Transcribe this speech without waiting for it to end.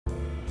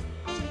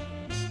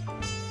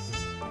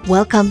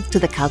Welcome to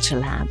the Culture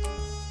Lab.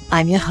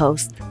 I'm your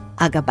host,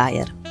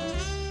 Bajer.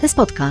 This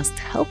podcast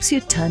helps you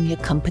turn your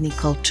company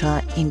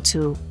culture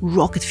into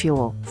rocket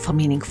fuel for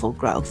meaningful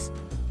growth.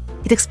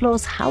 It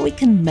explores how we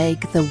can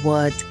make the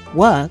word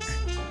work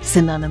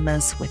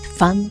synonymous with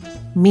fun,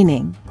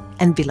 meaning,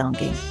 and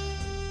belonging.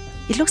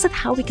 It looks at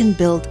how we can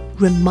build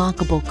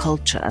remarkable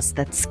cultures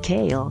that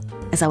scale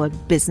as our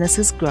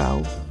businesses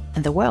grow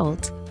and the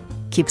world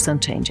keeps on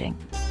changing.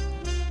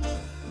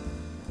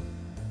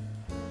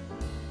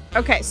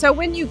 Okay, so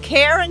when you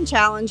care and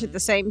challenge at the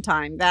same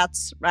time,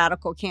 that's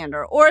radical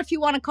candor. Or if you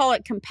want to call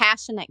it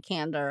compassionate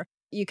candor,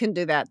 you can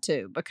do that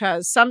too.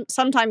 Because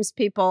sometimes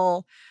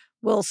people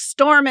will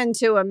storm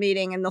into a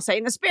meeting and they'll say,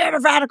 in the spirit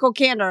of radical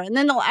candor, and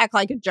then they'll act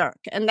like a jerk.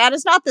 And that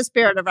is not the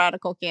spirit of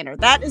radical candor.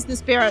 That is the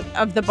spirit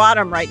of the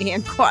bottom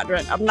right-hand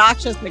quadrant,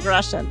 obnoxious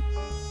aggression.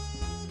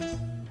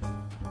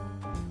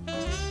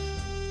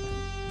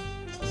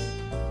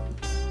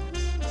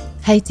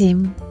 Hey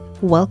team,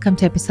 welcome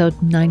to episode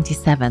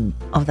 97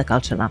 of the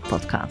Culture Lab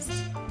podcast.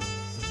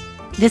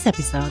 This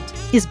episode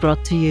is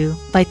brought to you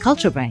by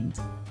CultureBrained,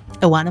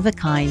 a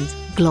one-of-a-kind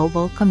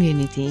global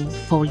community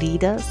for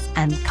leaders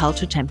and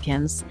culture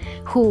champions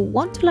who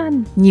want to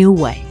learn new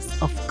ways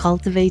of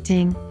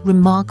cultivating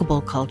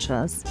remarkable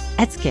cultures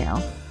at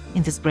scale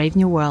in this brave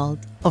new world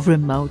of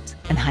remote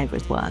and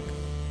hybrid work.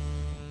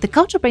 The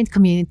CultureBrained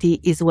community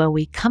is where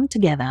we come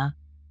together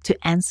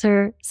to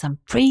answer some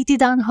pretty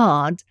darn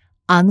hard,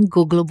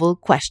 ungoogleable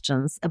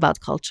questions about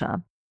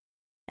culture.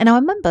 And our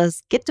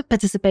members get to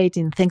participate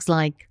in things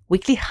like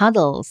weekly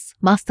huddles,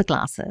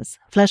 masterclasses,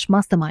 flash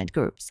mastermind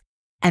groups,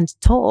 and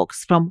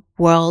talks from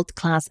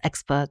world-class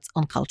experts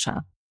on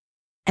culture.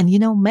 And you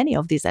know many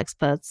of these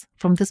experts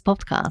from this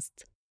podcast.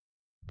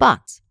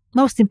 But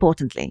most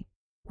importantly,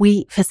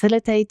 we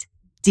facilitate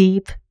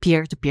deep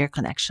peer-to-peer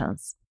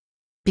connections.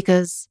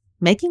 Because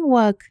making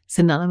work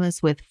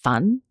synonymous with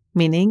fun,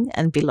 meaning,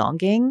 and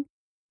belonging,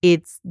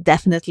 it's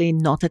definitely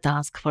not a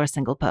task for a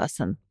single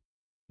person.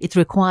 It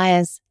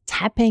requires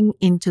tapping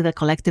into the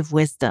collective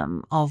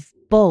wisdom of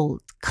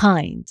bold,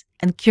 kind,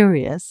 and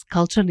curious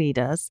culture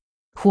leaders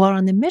who are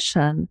on a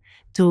mission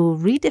to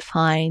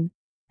redefine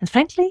and,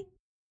 frankly,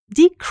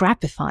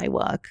 decrapify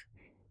work.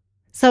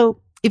 So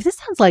if this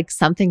sounds like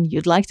something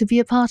you'd like to be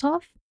a part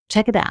of,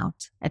 check it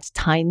out at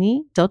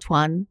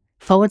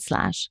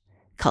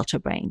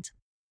tiny.1/CultureBrained.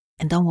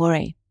 And don't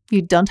worry,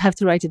 you don't have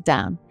to write it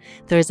down.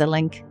 There is a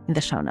link in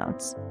the show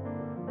notes.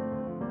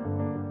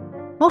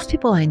 Most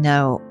people I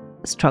know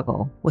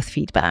struggle with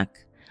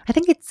feedback. I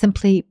think it's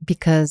simply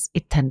because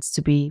it tends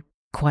to be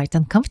quite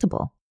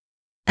uncomfortable.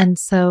 And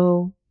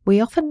so we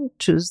often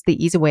choose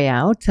the easy way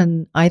out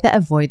and either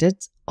avoid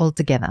it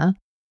altogether,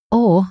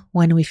 or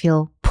when we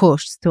feel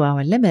pushed to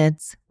our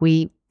limits,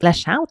 we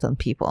lash out on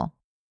people.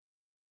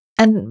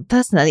 And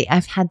personally,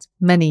 I've had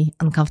many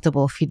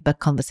uncomfortable feedback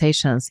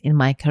conversations in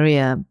my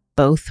career,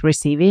 both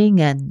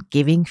receiving and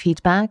giving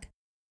feedback.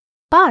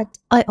 But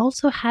I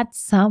also had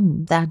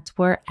some that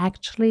were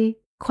actually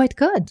quite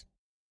good.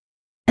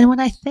 And when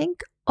I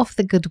think of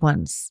the good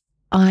ones,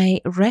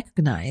 I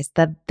recognize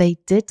that they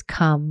did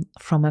come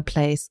from a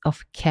place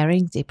of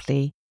caring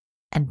deeply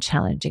and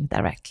challenging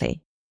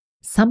directly.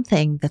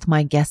 Something that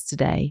my guest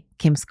today,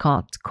 Kim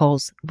Scott,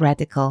 calls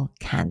radical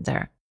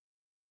candor.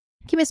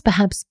 Kim is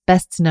perhaps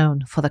best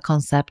known for the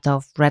concept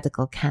of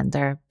radical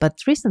candor,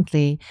 but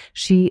recently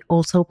she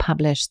also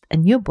published a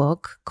new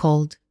book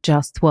called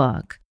Just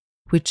Work,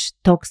 which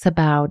talks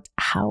about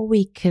how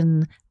we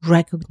can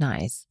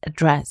recognize,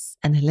 address,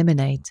 and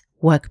eliminate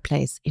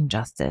workplace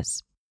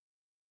injustice.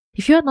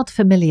 If you are not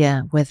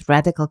familiar with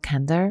radical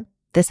candor,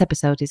 this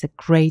episode is a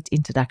great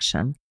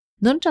introduction,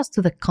 not just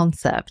to the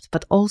concept,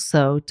 but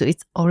also to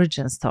its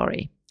origin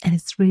story. And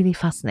it's really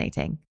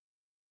fascinating.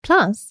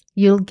 Plus,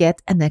 you'll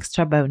get an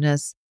extra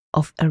bonus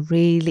of a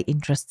really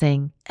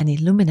interesting and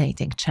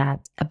illuminating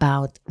chat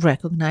about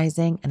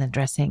recognizing and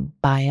addressing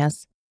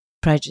bias,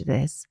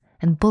 prejudice,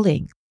 and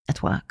bullying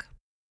at work.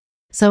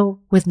 So,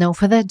 with no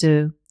further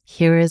ado,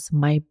 here is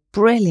my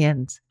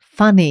brilliant,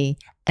 funny,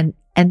 and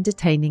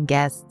entertaining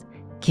guest,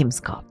 Kim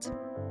Scott.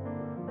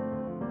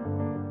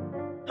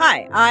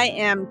 Hi, I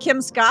am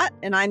Kim Scott,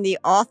 and I'm the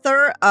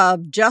author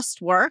of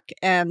Just Work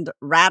and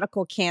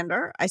Radical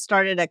Candor. I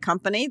started a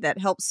company that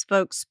helps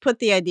folks put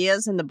the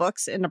ideas in the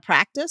books into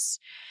practice.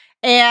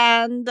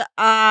 And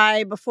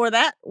I, before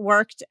that,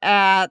 worked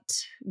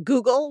at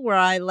Google, where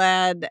I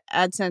led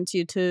AdSense,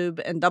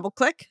 YouTube, and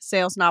DoubleClick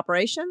sales and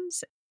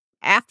operations.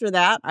 After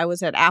that, I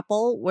was at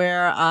Apple,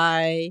 where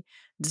I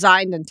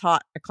designed and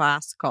taught a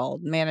class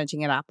called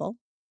Managing at Apple.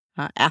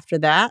 After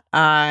that,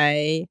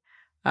 I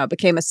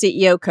became a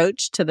CEO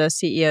coach to the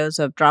CEOs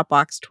of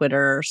Dropbox,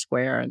 Twitter,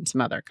 Square, and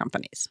some other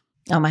companies.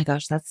 Oh my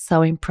gosh, that's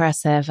so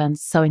impressive and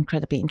so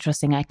incredibly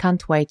interesting. I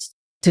can't wait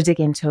to dig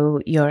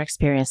into your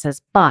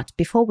experiences. But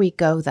before we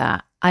go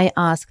there, I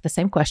ask the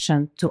same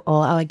question to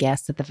all our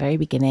guests at the very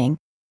beginning.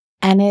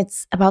 And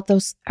it's about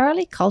those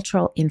early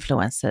cultural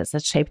influences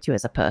that shaped you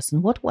as a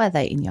person. What were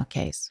they in your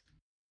case?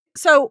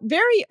 So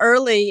very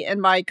early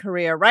in my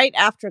career, right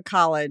after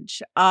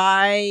college,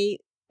 I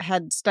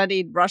had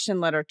studied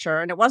Russian literature,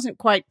 and it wasn't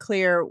quite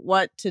clear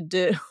what to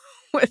do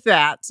with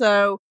that.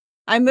 So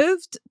I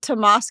moved to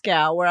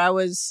Moscow, where I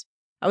was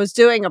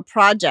doing a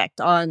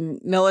project on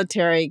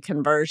military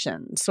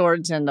conversion,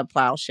 swords into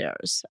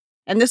plowshares.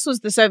 And this was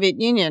the Soviet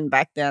Union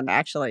back then,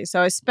 actually.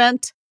 So I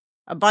spent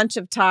a bunch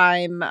of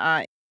time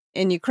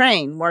in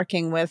Ukraine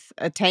working with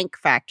a tank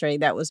factory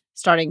that was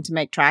starting to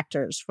make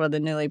tractors for the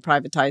newly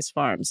privatized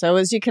farms. So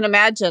as you can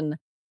imagine,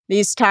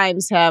 these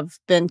times have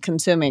been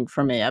consuming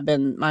for me.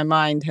 My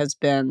mind has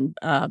been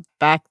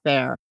back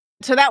there.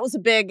 So that was a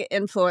big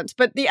influence.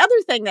 But the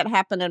other thing that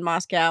happened in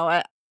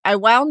Moscow, I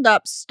wound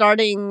up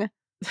starting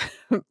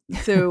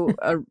through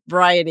a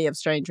variety of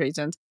strange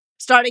reasons,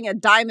 starting a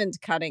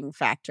diamond cutting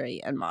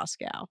factory in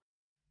Moscow.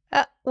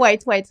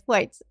 Wait.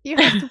 You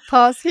have to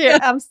pause here.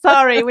 I'm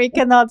sorry. We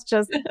cannot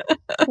just...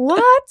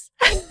 What?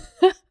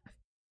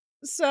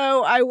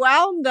 So I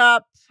wound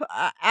up,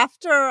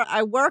 after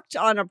I worked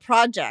on a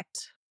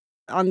project,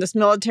 on this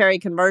military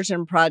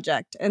conversion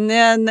project, and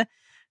then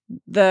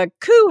the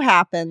coup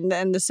happened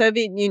and the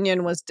Soviet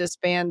Union was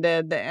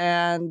disbanded,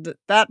 and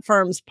that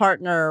firm's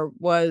partner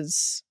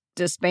was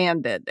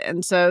disbanded.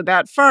 And so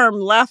that firm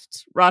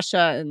left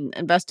Russia and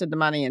invested the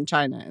money in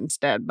China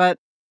instead. But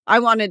I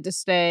wanted to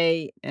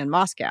stay in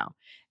Moscow.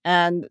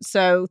 And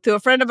so through a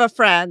friend of a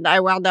friend, I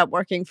wound up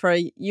working for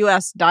a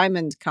U.S.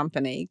 diamond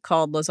company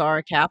called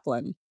Lazar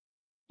Kaplan.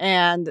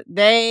 And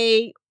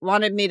they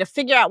wanted me to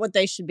figure out what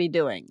they should be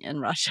doing in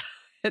Russia.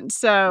 And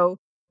so...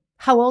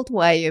 How old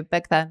were you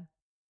back then?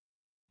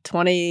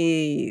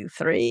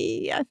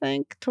 23, I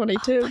think,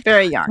 22.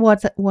 Very young.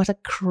 What a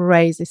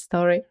crazy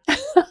story.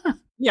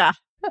 Yeah,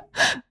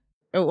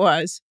 it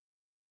was.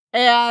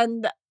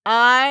 And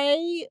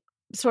I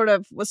sort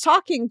of was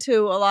talking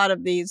to a lot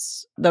of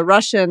the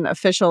Russian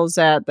officials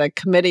at the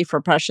Committee for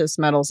Precious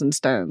Metals and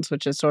Stones,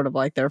 which is sort of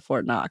like their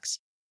Fort Knox.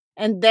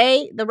 And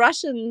the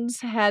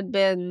Russians had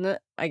been,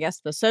 I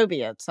guess the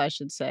Soviets, I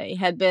should say,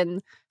 had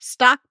been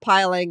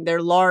stockpiling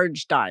their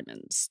large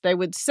diamonds. They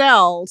would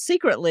sell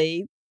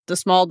secretly the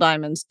small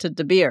diamonds to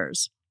De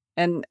Beers.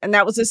 And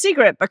that was a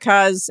secret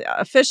because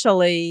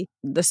officially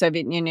the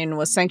Soviet Union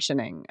was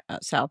sanctioning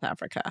South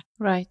Africa.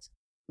 Right.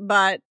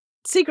 But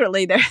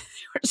secretly they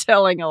were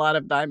selling a lot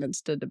of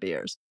diamonds to De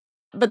Beers.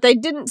 But they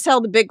didn't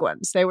sell the big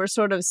ones. They were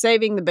sort of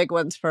saving the big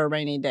ones for a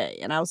rainy day.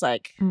 And I was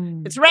like,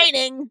 It's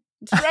raining.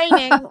 It's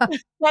raining.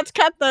 Let's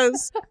cut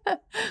those.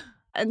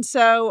 And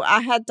so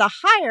I had to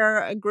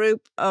hire a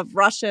group of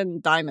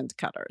Russian diamond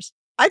cutters.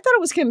 I thought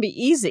it was going to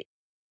be easy.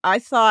 I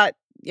thought,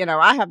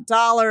 I have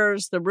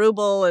dollars. The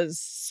ruble is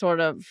sort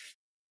of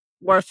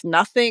worth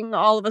nothing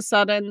all of a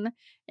sudden.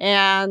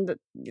 And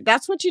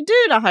that's what you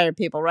do to hire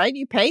people, right?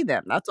 You pay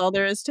them. That's all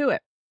there is to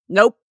it.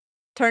 Nope.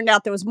 Turned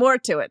out there was more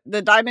to it.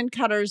 The diamond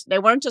cutters, they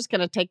weren't just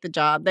going to take the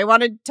job. They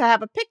wanted to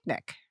have a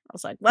picnic. I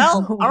was like,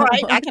 well, all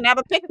right, I can have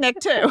a picnic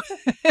too.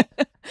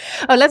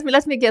 Oh, let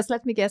me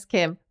guess,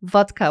 Kim.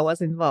 Vodka was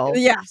involved.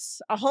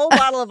 Yes, a whole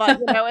bottle of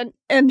vodka.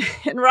 And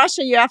in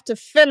Russia, you have to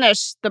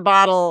finish the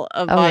bottle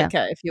of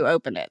vodka if you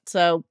open it.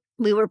 So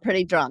we were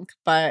pretty drunk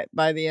by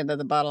the end of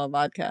the bottle of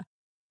vodka.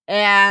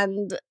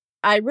 And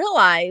I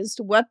realized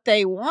what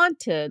they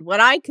wanted, what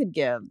I could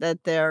give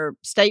that their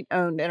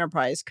state-owned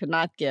enterprise could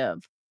not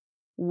give,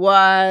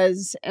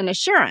 was an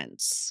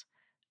assurance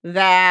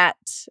that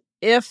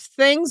if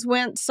things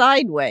went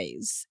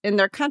sideways in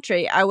their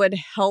country, I would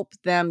help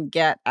them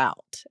get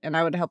out and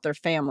I would help their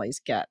families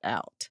get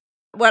out.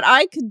 What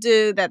I could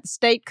do that the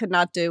state could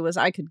not do was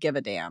I could give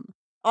a damn.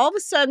 All of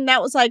a sudden,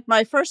 that was like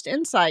my first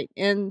insight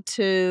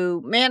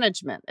into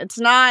management. It's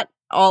not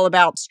all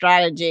about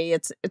strategy.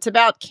 It's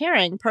about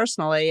caring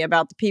personally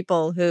about the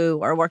people who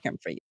are working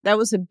for you. That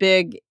was a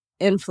big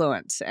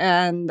influence.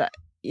 And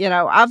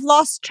I've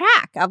lost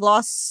track. I've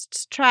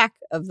lost track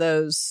of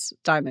those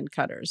diamond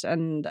cutters.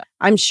 And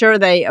I'm sure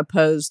they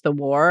opposed the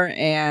war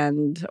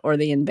or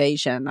the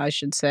invasion, I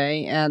should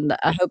say. And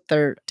I hope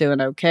they're doing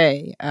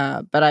okay.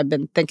 But I've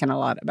been thinking a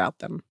lot about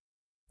them.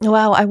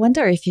 Wow. I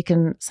wonder if you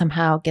can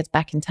somehow get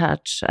back in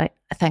touch,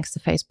 thanks to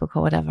Facebook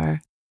or whatever.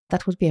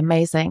 That would be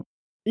amazing.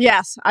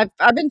 Yes,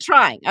 I've been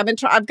trying.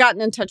 I've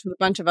gotten in touch with a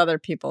bunch of other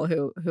people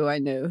who I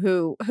knew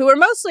who are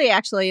mostly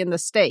actually in the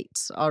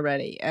States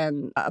already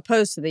and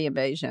opposed to the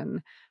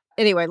invasion.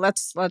 Anyway,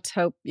 let's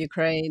hope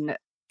Ukraine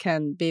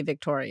can be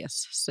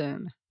victorious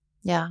soon.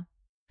 Yeah,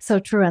 so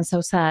true and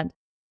so sad.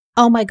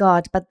 Oh my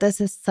God! But this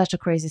is such a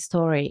crazy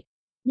story.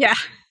 Yeah,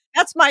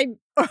 that's my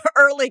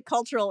early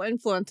cultural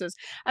influences.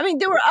 I mean,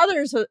 there were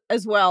others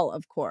as well.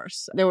 Of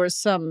course, there were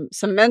some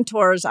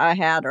mentors I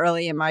had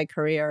early in my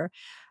career.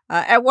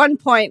 At one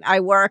point,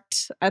 I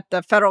worked at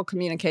the Federal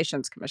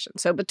Communications Commission.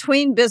 So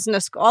between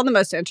business, all the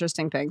most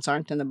interesting things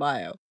aren't in the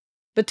bio.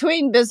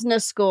 Between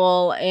business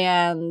school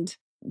and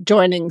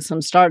joining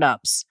some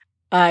startups,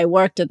 I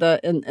worked in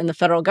the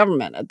federal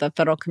government at the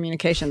Federal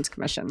Communications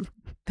Commission.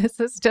 This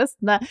is just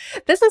not,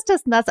 this is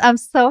just nuts. I'm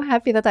so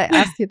happy that I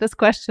asked you this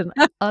question,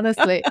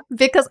 honestly,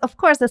 because of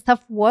course the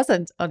stuff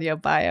wasn't on your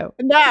bio.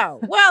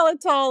 No. Well,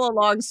 it's all a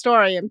long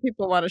story and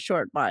people want a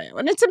short bio.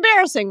 And it's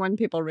embarrassing when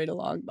people read a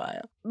long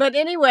bio. But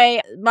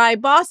anyway, my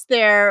boss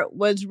there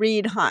was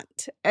Reed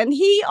Hunt. And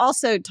he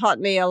also taught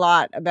me a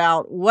lot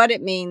about what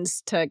it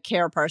means to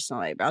care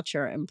personally about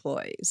your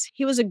employees.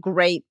 He was a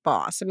great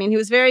boss. I mean, he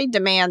was very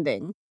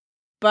demanding,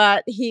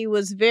 but he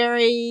was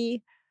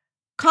very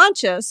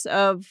conscious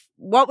of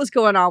what was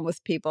going on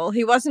with people.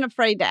 He wasn't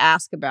afraid to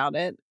ask about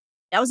it.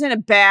 I was in a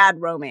bad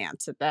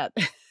romance at that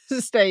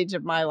stage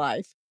of my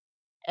life.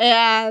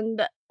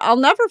 And I'll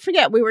never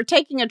forget, we were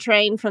taking a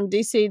train from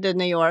DC to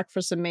New York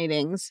for some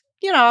meetings.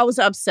 I was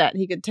upset.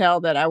 He could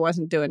tell that I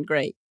wasn't doing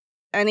great.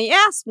 And he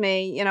asked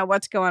me,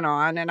 what's going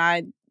on? And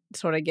I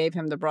sort of gave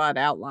him the broad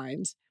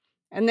outlines.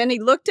 And then he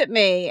looked at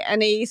me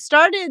and he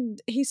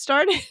started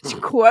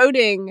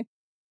quoting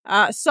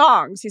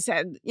songs. He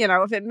said,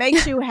 if it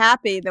makes you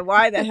happy, then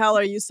why the hell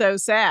are you so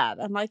sad?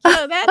 I'm like,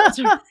 that is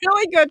a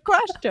really good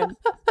question.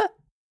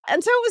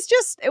 And so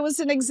it was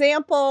an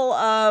example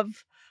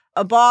of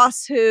a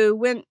boss who,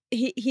 when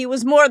he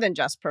was more than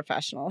just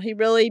professional, he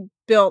really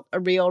built a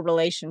real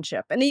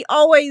relationship. And he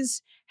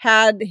always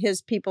had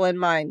his people in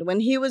mind. When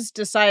he was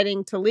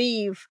deciding to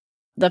leave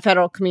the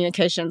Federal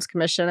Communications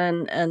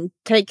Commission and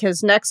take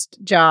his next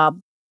job,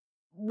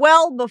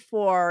 well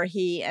before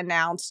he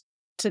announced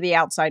to the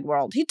outside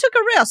world, he took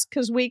a risk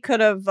because we could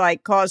have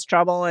caused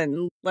trouble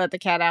and let the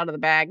cat out of the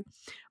bag.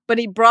 But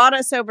he brought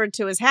us over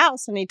to his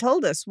house and he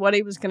told us what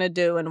he was going to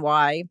do and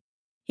why.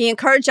 He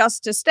encouraged us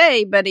to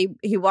stay, but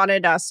he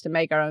wanted us to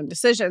make our own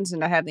decisions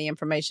and to have the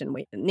information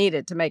we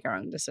needed to make our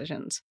own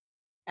decisions.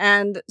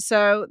 And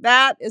so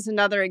that is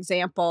another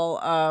example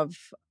of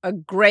a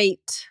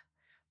great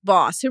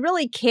boss who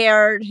really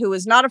cared, who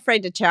was not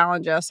afraid to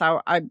challenge us.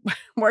 I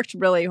worked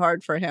really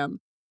hard for him.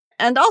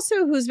 And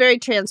also who's very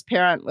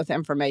transparent with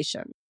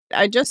information.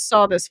 I just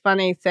saw this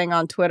funny thing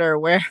on Twitter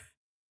where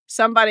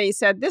somebody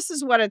said, this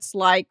is what it's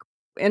like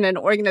in an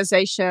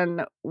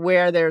organization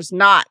where there's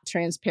not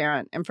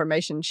transparent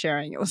information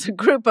sharing. It was a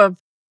group of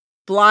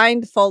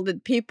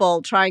blindfolded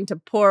people trying to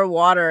pour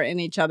water in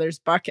each other's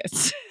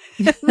buckets.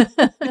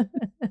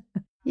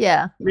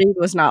 Yeah. Reed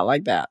was not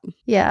like that.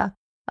 Yeah.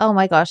 Oh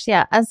my gosh.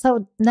 Yeah. And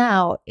so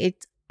now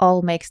it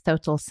all makes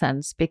total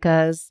sense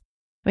because,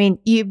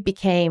 you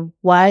became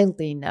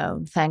widely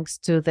known thanks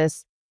to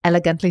this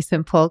elegantly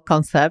simple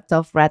concept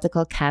of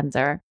radical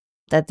candor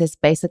that is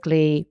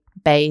basically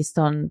based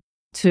on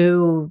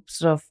two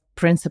sort of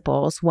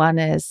principles. One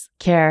is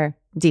care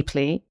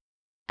deeply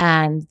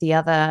and the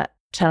other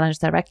challenge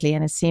directly.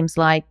 And it seems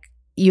like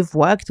you've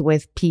worked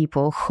with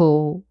people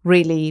who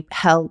really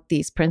held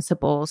these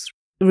principles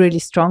really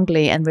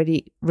strongly and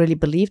really, really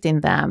believed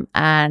in them.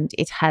 And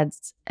it had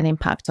an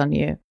impact on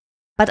you.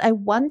 But I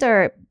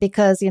wonder,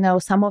 because,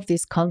 some of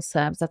these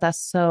concepts that are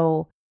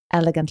so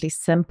elegantly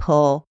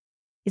simple,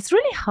 it's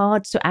really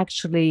hard to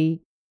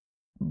actually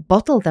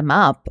bottle them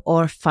up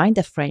or find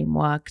a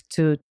framework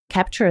to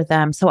capture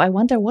them. So I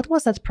wonder, what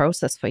was that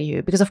process for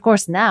you? Because of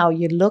course, now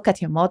you look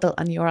at your model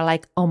and you're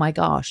like, oh my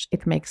gosh,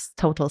 it makes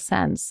total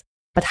sense.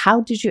 But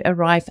how did you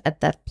arrive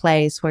at that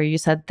place where you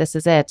said, this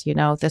is it,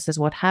 this is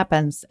what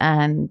happens.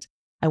 And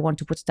I want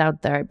to put it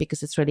out there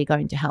because it's really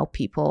going to help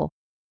people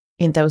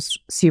in those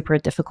super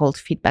difficult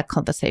feedback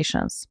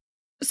conversations?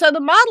 So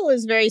the model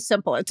is very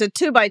simple. It's a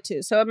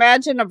 2x2. So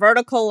imagine a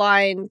vertical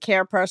line,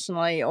 care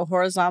personally, a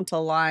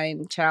horizontal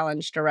line,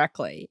 challenge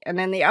directly. And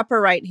then the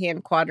upper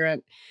right-hand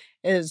quadrant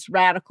is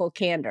radical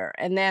candor.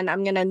 And then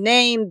I'm going to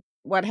name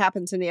what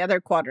happens in the other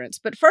quadrants.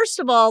 But first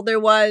of all, there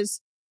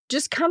was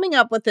just coming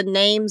up with the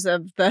names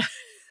of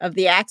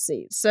the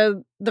axes.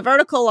 So the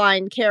vertical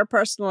line, care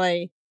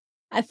personally,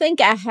 I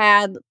think I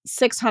had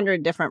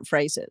 600 different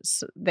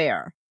phrases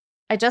there.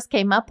 I just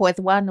came up with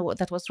one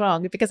that was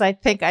wrong because I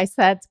think I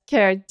said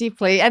care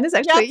deeply. And it's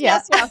actually,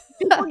 yes.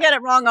 People get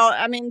it wrong.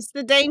 It's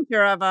the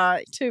danger of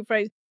two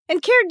phrases.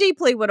 And care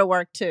deeply would have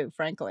worked too,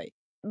 frankly.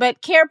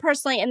 But care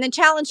personally and then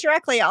challenge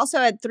directly also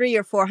had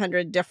 300 or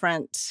 400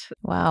 different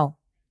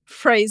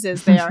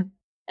phrases there.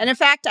 And in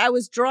fact, I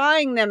was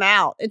drawing them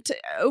out.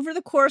 Over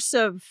the course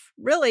of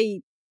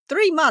really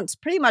 3 months,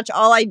 pretty much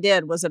all I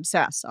did was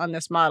obsess on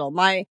this model.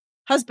 My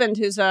husband,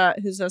 who's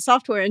a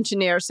software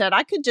engineer, said,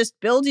 I could just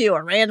build you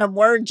a random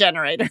word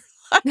generator.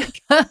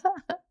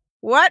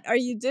 What are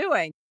you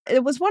doing?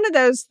 It was one of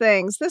those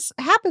things. This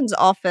has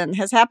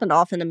happened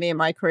often to me in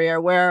my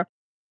career where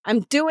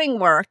I'm doing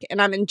work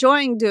and I'm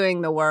enjoying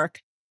doing the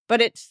work,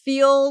 but it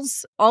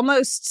feels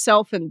almost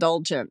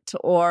self-indulgent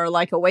or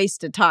like a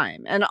waste of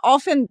time. And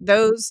often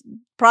those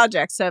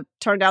projects have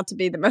turned out to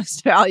be the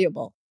most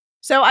valuable.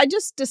 So I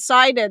just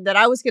decided that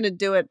I was going to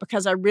do it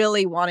because I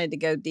really wanted to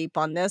go deep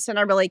on this and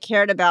I really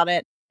cared about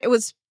it. It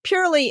was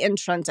purely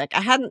intrinsic.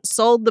 I hadn't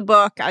sold the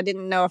book. I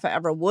didn't know if I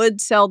ever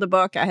would sell the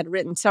book. I had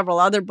written several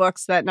other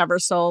books that never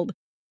sold,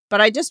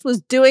 but I just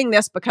was doing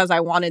this because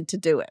I wanted to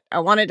do it. I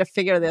wanted to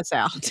figure this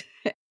out.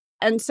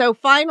 And so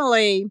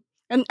finally,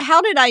 and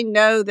how did I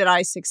know that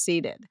I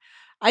succeeded?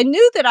 I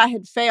knew that I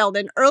had failed.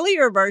 An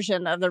earlier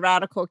version of the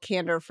radical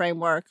candor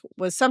framework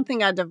was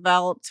something I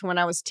developed when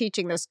I was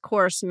teaching this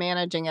course,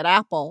 Managing at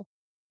Apple.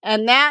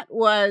 And that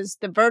was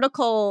the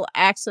vertical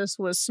axis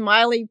was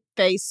smiley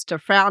face to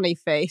frowny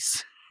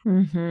face.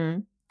 Mm-hmm.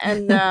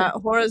 And the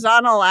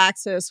horizontal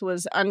axis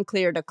was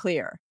unclear to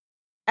clear.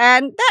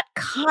 And that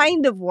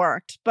kind of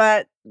worked,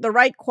 but the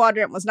right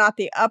quadrant was not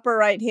the upper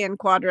right-hand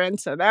quadrant,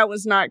 so that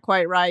was not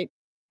quite right.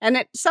 And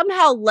it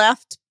somehow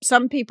left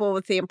some people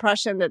with the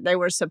impression that they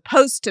were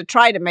supposed to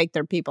try to make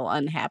their people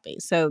unhappy.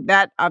 So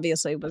that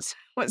obviously was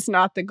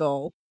not the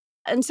goal.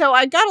 And so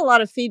I got a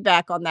lot of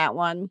feedback on that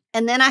one.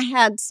 And then I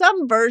had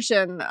some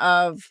version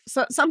of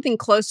something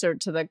closer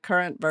to the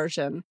current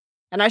version.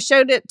 And I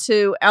showed it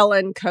to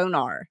Ellen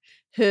Konar,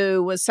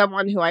 who was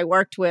someone who I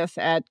worked with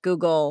at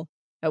Google,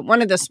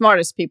 one of the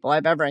smartest people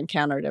I've ever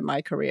encountered in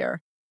my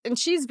career. And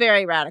she's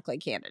very radically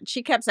candid.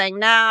 She kept saying,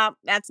 no,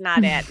 that's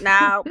not it.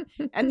 No.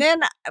 And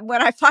then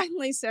when I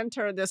finally sent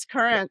her this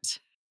current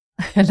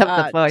I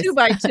love the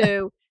voice.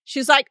 2x2,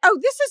 she's like, oh,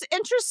 this is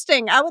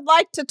interesting. I would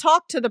like to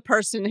talk to the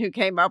person who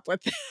came up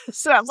with this.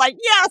 So I was like,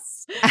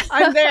 yes,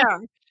 I'm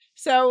there.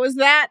 So it was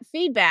that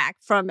feedback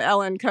from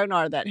Ellen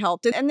Konar that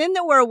helped. And then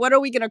there were, what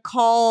are we going to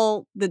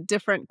call the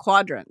different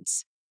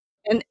quadrants?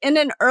 And in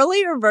an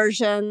earlier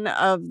version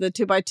of the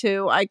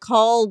 2x2, I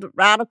called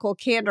radical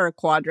candor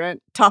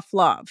quadrant tough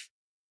love.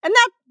 And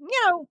that,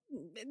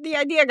 the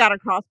idea got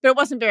across, but it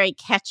wasn't very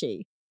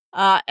catchy.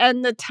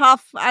 And the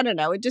tough, I don't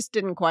know, it just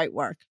didn't quite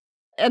work.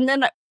 And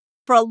then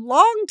for a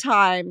long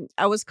time,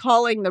 I was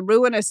calling the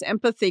ruinous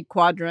empathy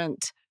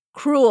quadrant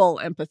cruel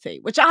empathy,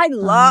 which I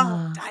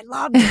loved. I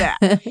loved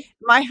that.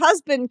 My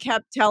husband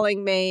kept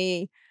telling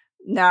me,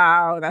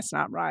 no, that's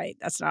not right.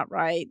 That's not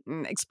right.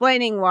 And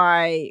explaining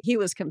why he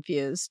was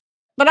confused.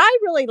 But I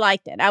really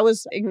liked it. I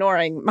was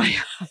ignoring my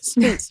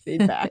husband's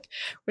feedback,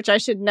 which I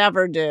should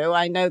never do.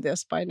 I know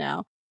this by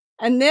now.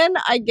 And then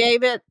I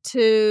gave it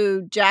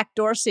to Jack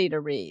Dorsey to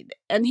read.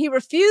 And he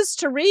refused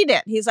to read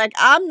it. He's like,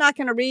 I'm not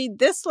going to read.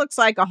 This looks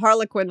like a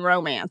Harlequin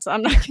romance.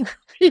 I'm not going to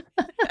read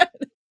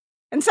it.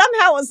 And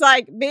somehow it was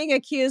like being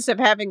accused of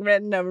having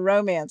written a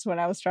romance when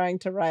I was trying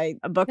to write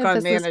a book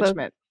on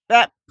management.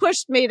 That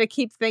pushed me to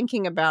keep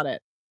thinking about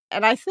it.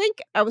 And I think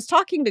I was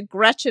talking to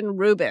Gretchen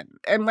Rubin.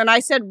 And when I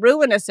said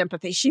ruinous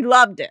empathy, she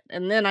loved it.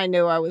 And then I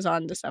knew I was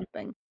on to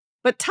something.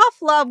 But tough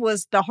love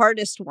was the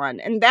hardest one.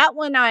 And that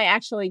one I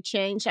actually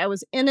changed. I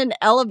was in an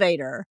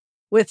elevator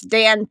with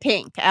Dan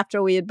Pink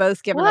after we had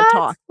both given a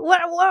talk.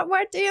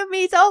 Where do you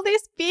meet all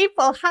these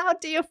people? How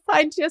do you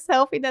find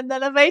yourself in an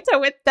elevator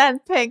with Dan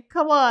Pink?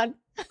 Come on.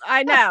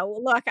 I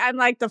know. Look, I'm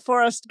like the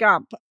Forrest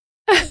Gump.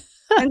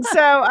 And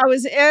so I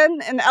was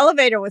in an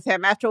elevator with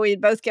him after we had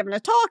both given a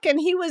talk, and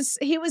he was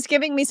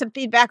giving me some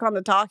feedback on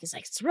the talk. He's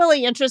like, it's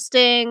really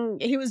interesting.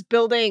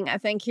 I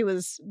think he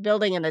was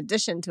building an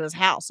addition to his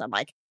house. I'm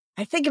like,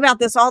 I think about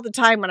this all the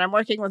time when I'm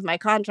working with my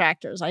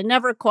contractors. I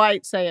never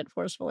quite say it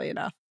forcefully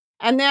enough.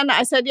 And then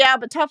I said, yeah,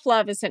 but tough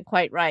love isn't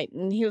quite right.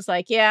 And he was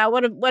like, yeah,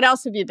 what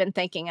else have you been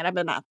thinking? And I've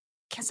been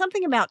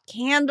something about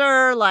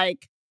candor,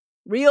 like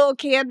real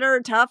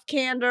candor, tough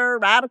candor,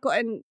 radical.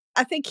 And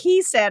I think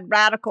he said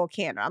radical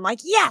candor. I'm like,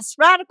 yes,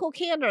 radical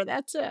candor.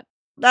 That's it.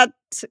 That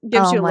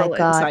gives you a little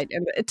insight.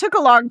 And it took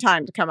a long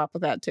time to come up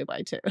with that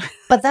 2x2.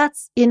 But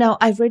that's,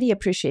 I really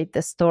appreciate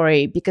this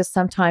story because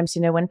sometimes,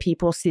 when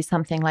people see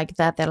something like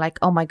that, they're like,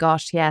 oh my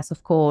gosh, yes,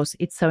 of course.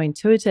 It's so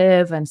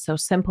intuitive and so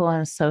simple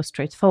and so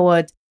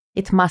straightforward.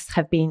 It must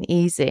have been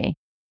easy.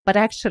 But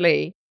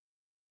actually,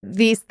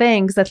 these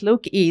things that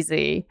look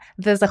easy,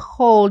 there's a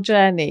whole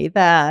journey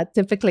that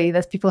typically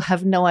that people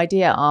have no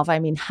idea of. I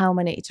mean, how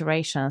many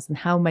iterations and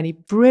how many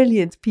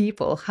brilliant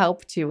people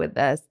helped you with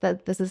this.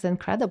 This is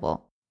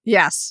incredible.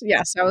 Yes,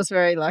 I was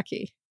very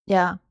lucky.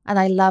 Yeah, and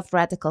I love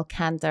radical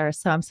candor.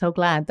 So I'm so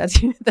glad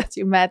that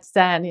you met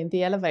Dan in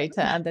the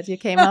elevator and that you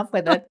came up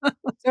with it.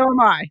 So am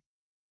I.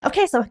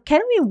 Okay, so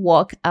can we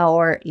walk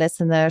our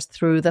listeners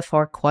through the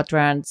 4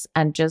 quadrants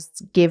and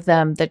just give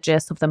them the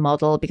gist of the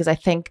model? Because I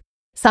think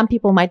some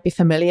people might be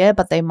familiar,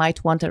 but they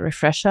might want a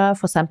refresher.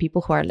 For some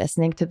people who are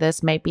listening to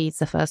this, maybe it's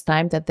the first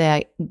time that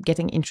they're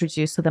getting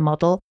introduced to the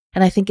model.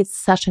 And I think it's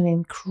such an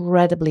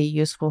incredibly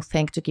useful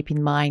thing to keep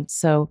in mind.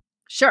 So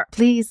sure,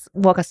 please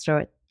walk us through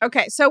it.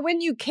 Okay, so when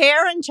you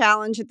care and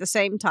challenge at the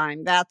same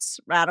time, that's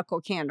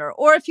radical candor.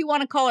 Or if you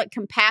want to call it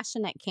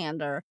compassionate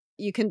candor,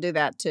 you can do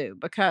that too.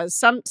 Because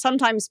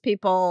sometimes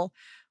people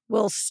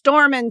will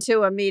storm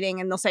into a meeting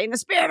and they'll say, in the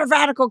spirit of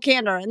radical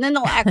candor, and then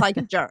they'll act like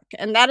a jerk.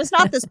 And that is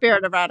not the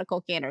spirit of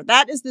radical candor.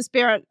 That is the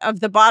spirit of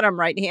the bottom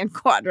right-hand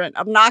quadrant,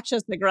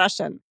 obnoxious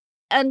aggression.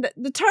 And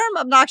the term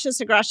obnoxious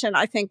aggression,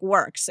 I think,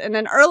 works. In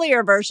an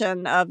earlier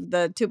version of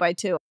the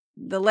 2x2,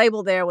 the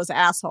label there was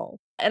asshole.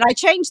 And I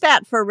changed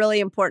that for a really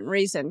important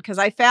reason, because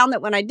I found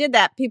that when I did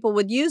that, people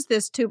would use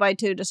this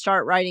 2x2 to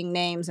start writing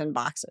names in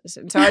boxes.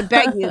 And so I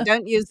beg you,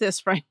 don't use this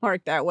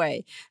framework that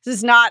way. This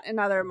is not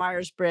another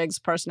Myers-Briggs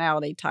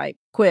personality type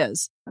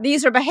quiz.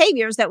 These are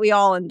behaviors that we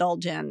all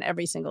indulge in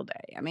every single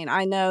day. I mean,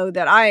 I know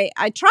that I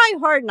try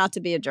hard not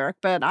to be a jerk,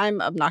 but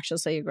I'm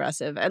obnoxiously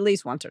aggressive at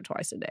least once or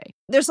twice a day.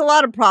 There's a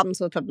lot of problems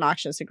with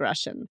obnoxious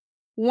aggression.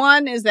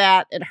 One is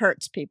that it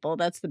hurts people.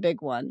 That's the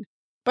big one.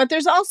 But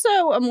there's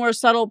also a more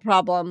subtle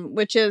problem,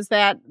 which is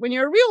that when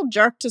you're a real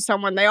jerk to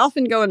someone, they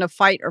often go into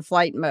fight or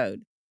flight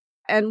mode.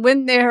 And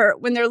when their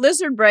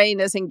lizard brain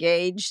is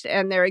engaged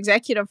and their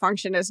executive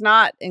function is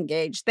not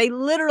engaged, they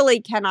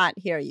literally cannot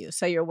hear you.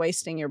 So you're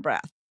wasting your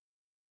breath.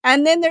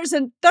 And then there's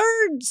a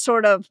third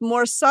sort of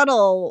more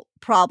subtle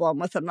problem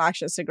with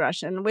obnoxious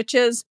aggression, which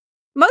is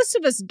most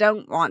of us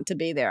don't want to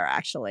be there,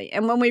 actually.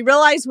 And when we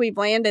realize we've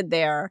landed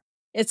there,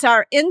 it's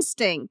our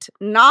instinct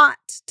not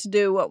to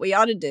do what we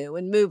ought to do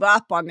and move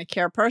up on the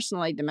care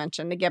personally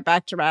dimension to get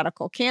back to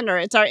radical candor.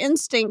 It's our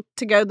instinct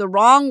to go the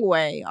wrong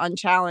way on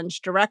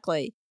challenge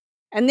directly.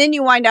 And then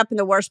you wind up in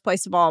the worst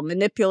place of all,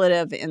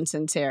 manipulative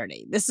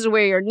insincerity. This is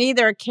where you're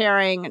neither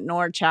caring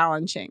nor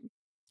challenging.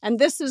 And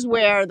this is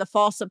where the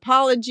false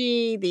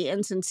apology, the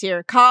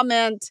insincere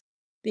comment,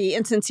 the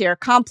insincere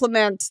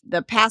compliment,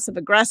 the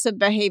passive-aggressive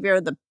behavior,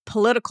 the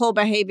political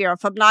behavior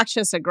of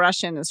obnoxious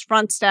aggression is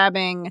front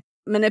stabbing,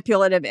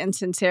 manipulative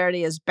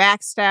insincerity is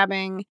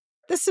backstabbing.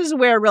 This is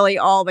where really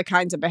all the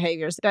kinds of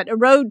behaviors that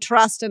erode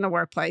trust in the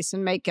workplace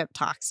and make it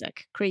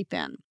toxic creep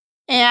in.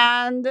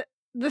 And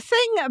the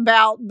thing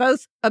about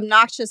both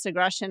obnoxious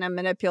aggression and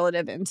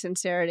manipulative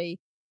insincerity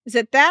is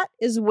that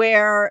is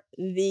where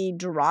the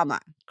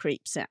drama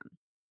creeps in.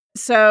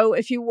 So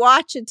if you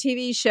watch a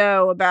TV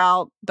show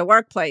about the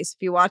workplace,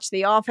 if you watch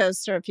The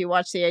Office, or if you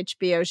watch the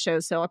HBO show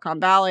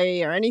Silicon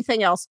Valley or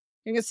anything else,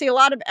 you can see a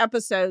lot of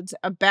episodes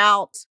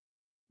about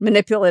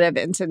manipulative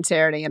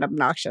insincerity and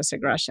obnoxious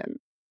aggression.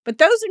 But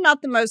those are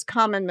not the most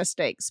common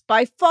mistakes.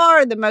 By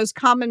far, the most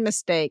common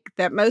mistake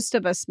that most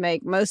of us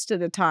make most of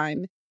the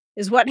time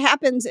is what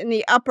happens in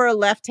the upper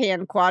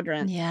left-hand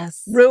quadrant.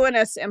 Yes.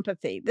 Ruinous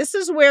empathy. This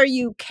is where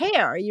you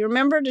care. You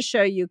remember to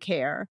show you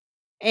care.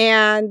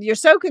 And you're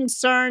so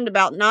concerned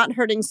about not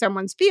hurting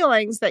someone's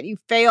feelings that you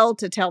fail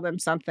to tell them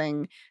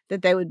something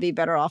that they would be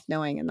better off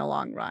knowing in the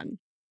long run.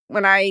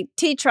 When I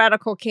teach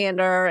radical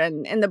candor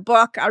and in the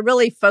book, I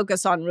really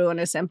focus on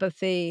ruinous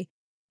empathy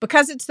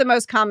because it's the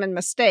most common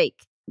mistake.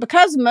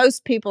 Because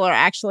most people are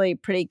actually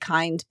pretty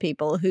kind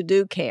people who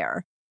do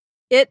care,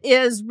 it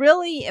is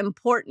really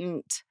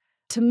important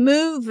to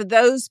move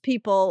those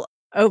people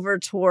over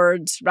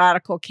towards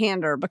radical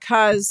candor,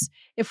 because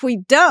if we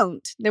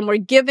don't, then we're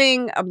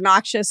giving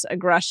obnoxious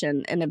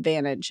aggression an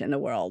advantage in the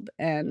world,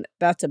 and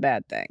that's a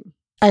bad thing.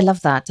 I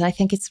love that. I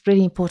think it's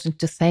really important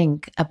to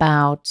think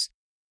about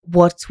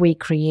what we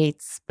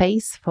create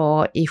space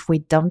for if we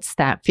don't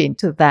step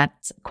into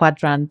that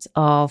quadrant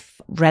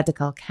of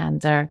radical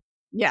candor.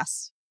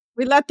 Yes.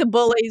 We let the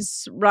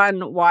bullies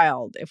run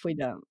wild if we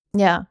don't.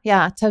 Yeah,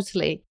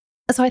 totally.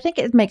 So I think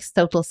it makes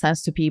total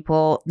sense to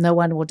people. No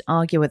one would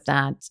argue with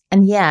that.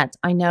 And yet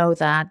I know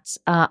that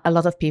a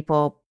lot of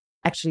people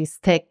actually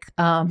stick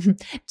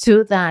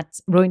to that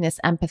ruinous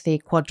empathy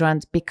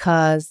quadrant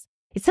because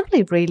it's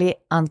simply really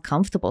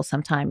uncomfortable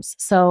sometimes.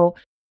 So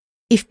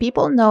if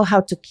people know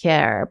how to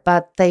care,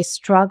 but they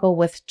struggle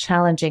with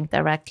challenging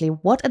directly,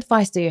 what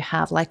advice do you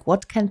have? Like,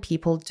 what can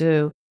people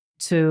do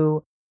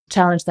to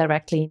challenge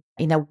directly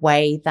in a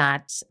way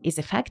that is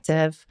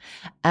effective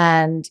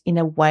and in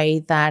a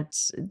way that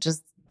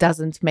just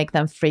doesn't make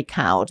them freak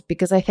out?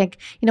 Because I think,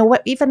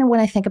 even when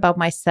I think about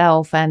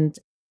myself and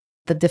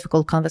the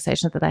difficult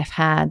conversations that I've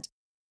had,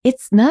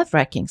 it's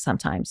nerve-wracking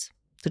sometimes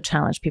to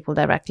challenge people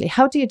directly.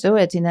 How do you do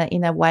it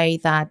in a way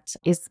that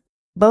is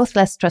both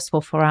less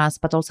stressful for us,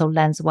 but also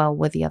lands well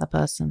with the other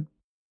person?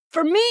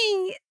 For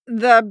me,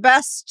 the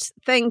best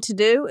thing to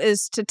do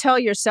is to tell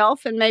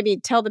yourself and maybe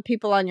tell the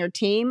people on your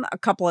team a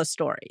couple of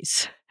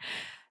stories.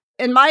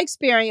 In my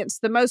experience,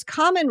 the most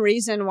common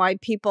reason why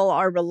people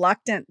are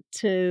reluctant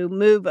to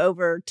move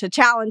over to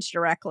challenge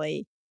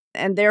directly,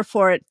 and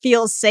therefore it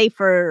feels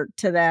safer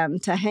to them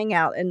to hang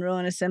out in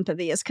ruinous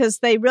empathy, is because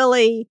they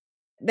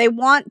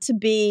want to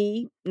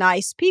be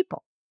nice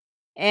people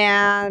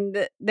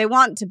and they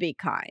want to be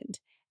kind.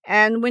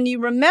 And when you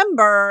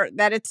remember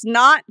that it's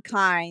not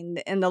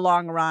kind in the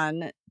long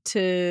run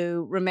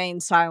to remain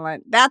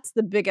silent, that's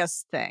the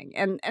biggest thing.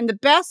 And the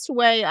best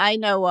way I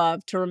know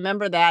of to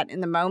remember that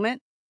in the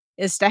moment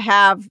is to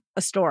have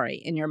a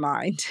story in your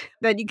mind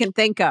that you can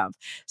think of.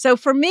 So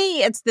for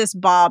me, it's this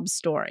Bob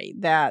story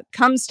that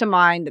comes to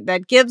mind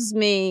that gives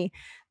me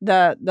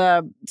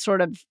the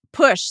sort of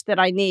push that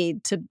I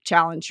need to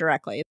challenge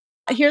directly.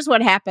 Here's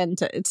what happened.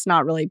 It's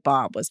not really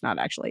Bob, was not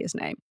actually his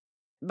name.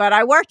 But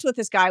I worked with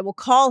this guy. We'll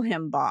call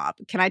him Bob.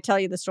 Can I tell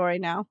you the story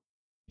now?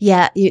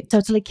 Yeah, you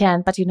totally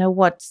can. But you know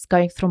what's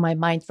going through my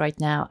mind right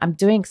now? I'm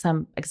doing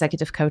some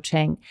executive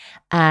coaching,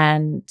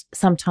 and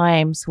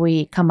sometimes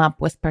we come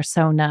up with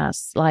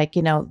personas like,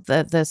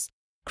 this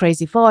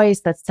crazy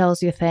voice that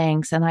tells you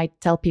things. And I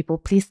tell people,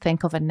 please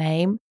think of a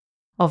name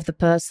of the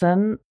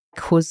person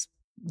who's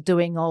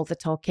doing all the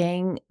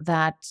talking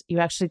that you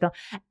actually don't.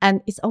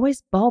 And it's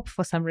always Bob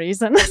for some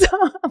reason.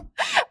 So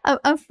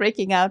I'm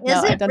freaking out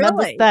now. Is I it don't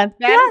really? understand.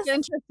 That is Yes,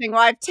 interesting.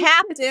 Well, I've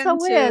tapped it's so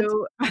weird.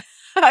 into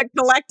a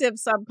collective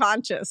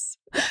subconscious.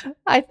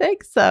 I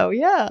think so.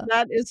 Yeah.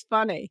 That is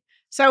funny.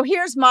 So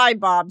here's my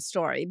Bob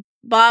story.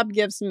 Bob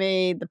gives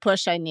me the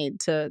push I need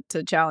to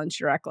challenge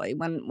directly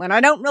when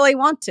I don't really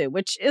want to,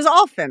 which is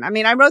often. I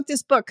mean, I wrote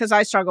this book because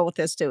I struggle with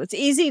this too. It's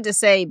easy to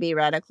say be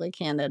radically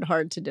candid,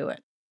 hard to do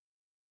it.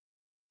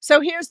 So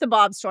here's the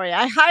Bob story.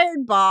 I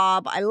hired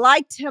Bob. I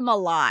liked him a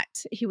lot.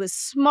 He was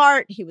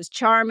smart. He was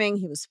charming.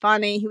 He was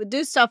funny. He would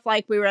do stuff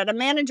like we were at a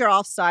manager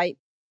offsite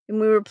and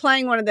we were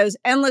playing one of those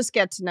endless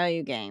get to know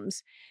you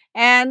games.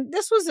 And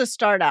this was a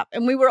startup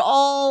and we were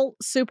all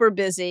super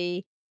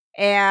busy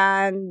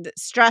and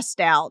stressed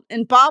out.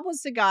 And Bob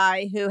was the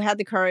guy who had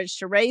the courage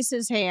to raise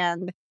his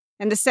hand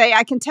and to say,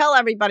 I can tell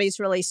everybody's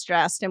really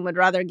stressed and would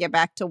rather get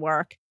back to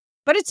work.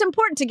 But it's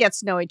important to get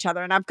to know each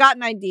other. And I've got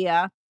an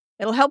idea.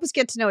 It'll help us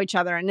get to know each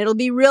other and it'll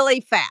be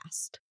really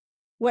fast.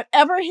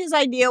 Whatever his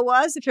idea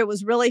was, if it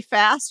was really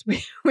fast,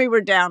 we were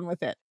down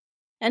with it.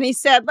 And he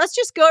said, let's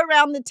just go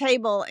around the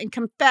table and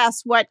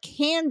confess what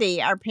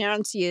candy our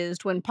parents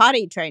used when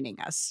potty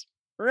training us.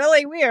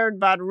 Really weird,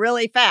 but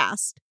really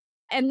fast.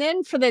 And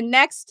then for the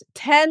next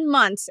 10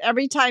 months,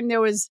 every time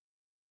there was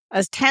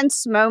a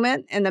tense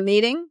moment in the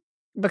meeting,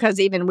 because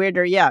even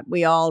weirder yet,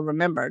 we all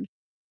remembered,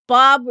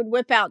 Bob would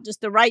whip out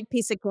just the right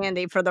piece of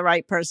candy for the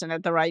right person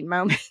at the right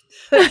moment.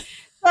 So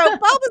Bob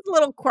was a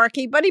little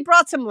quirky, but he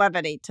brought some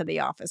levity to the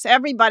office.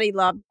 Everybody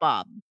loved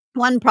Bob.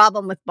 One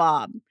problem with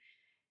Bob.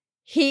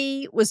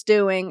 He was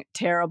doing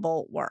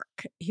terrible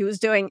work. He was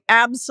doing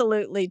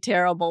absolutely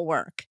terrible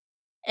work.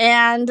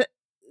 And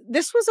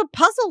this was a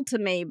puzzle to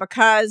me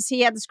because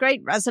he had this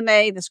great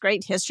resume, this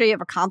great history of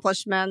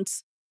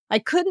accomplishments. I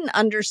couldn't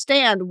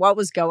understand what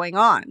was going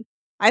on.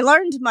 I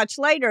learned much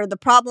later the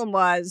problem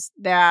was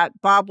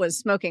that Bob was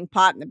smoking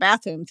pot in the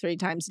bathroom 3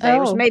 times a day,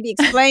 which maybe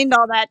explained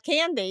all that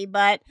candy,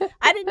 but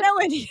I didn't know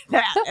any of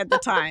that at the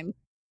time.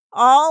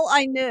 All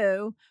I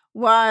knew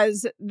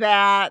was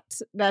that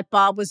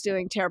Bob was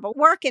doing terrible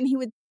work and he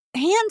would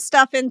hand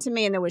stuff into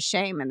me and there was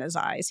shame in his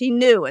eyes. He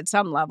knew at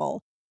some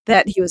level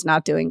that he was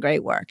not doing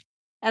great work.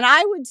 And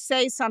I would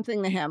say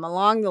something to him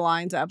along the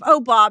lines of,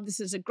 oh, Bob, this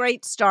is a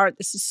great start.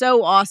 This is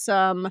so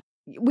awesome.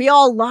 We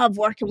all love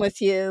working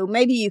with you.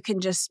 Maybe you can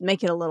just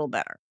make it a little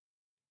better,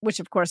 which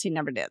of course he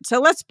never did. So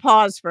let's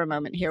pause for a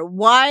moment here.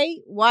 Why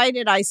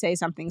did I say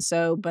something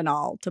so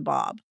banal to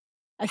Bob?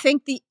 I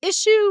think the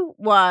issue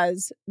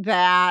was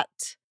that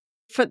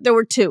there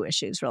were 2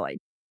 issues, really.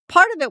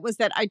 Part of it was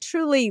that I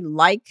truly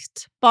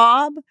liked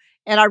Bob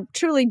and I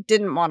truly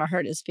didn't want to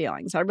hurt his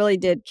feelings. I really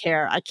did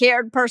care. I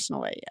cared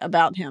personally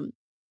about him.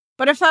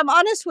 But if I'm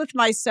honest with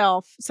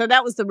myself, so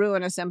that was the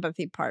ruinous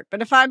empathy part.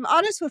 But if I'm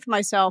honest with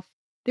myself,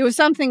 there was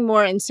something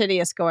more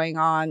insidious going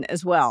on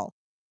as well.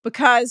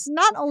 Because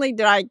not only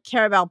did I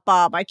care about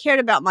Bob, I cared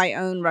about my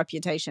own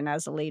reputation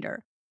as a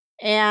leader.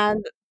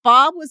 And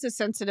Bob was a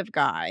sensitive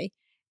guy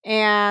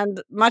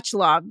and much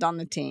loved on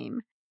the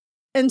team.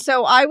 And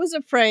so I was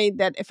afraid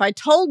that if I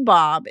told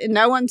Bob in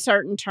no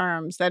uncertain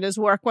terms that his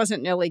work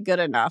wasn't nearly good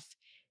enough,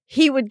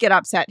 he would get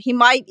upset. He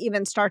might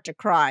even start to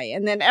cry.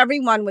 And then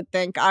everyone would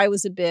think I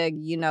was a big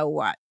you know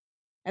what.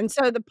 And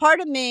so the part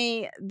of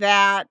me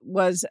that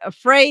was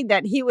afraid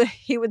that he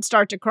would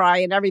start to cry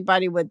and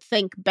everybody would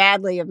think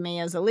badly of me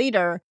as a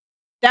leader,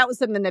 that was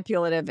the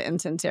manipulative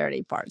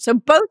insincerity part. So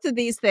both of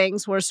these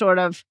things were sort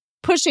of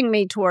pushing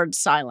me towards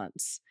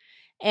silence.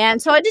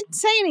 And so I didn't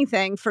say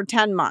anything for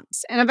 10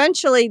 months. And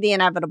eventually the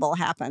inevitable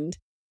happened.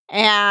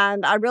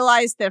 And I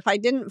realized that if I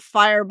didn't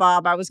fire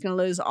Bob, I was going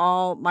to lose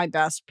all my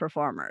best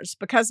performers.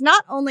 Because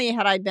not only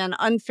had I been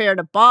unfair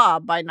to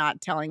Bob by not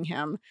telling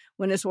him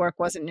when his work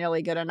wasn't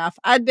nearly good enough,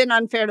 I'd been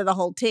unfair to the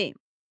whole team.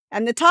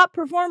 And the top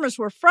performers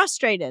were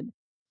frustrated.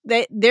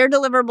 Their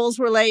deliverables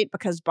were late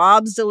because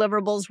Bob's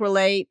deliverables were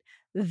late.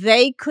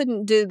 They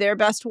couldn't do their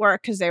best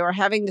work because they were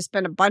having to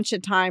spend a bunch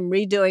of time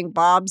redoing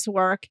Bob's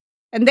work.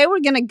 And they were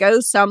going to go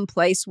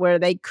someplace where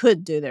they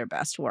could do their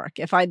best work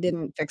if I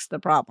didn't fix the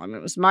problem.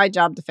 It was my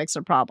job to fix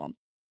the problem.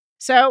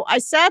 So I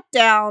sat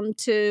down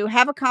to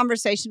have a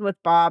conversation with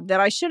Bob that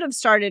I should have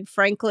started,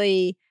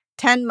 frankly,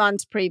 10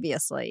 months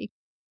previously.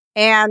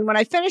 And when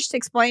I finished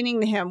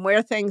explaining to him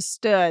where things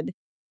stood,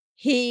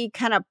 he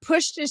kind of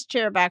pushed his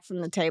chair back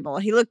from the table.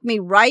 He looked me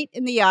right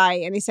in the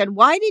eye and he said,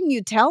 "Why didn't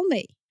you tell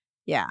me?"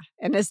 Yeah.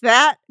 And as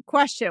that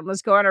question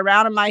was going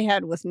around in my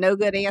head with no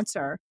good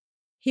answer,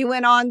 he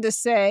went on to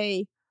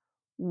say,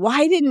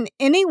 "Why didn't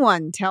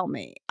anyone tell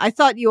me? I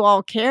thought you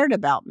all cared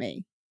about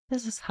me."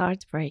 This is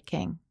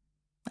heartbreaking.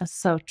 That's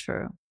so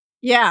true.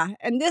 Yeah.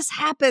 And this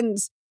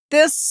happens.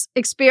 This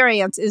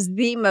experience is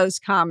the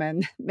most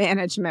common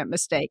management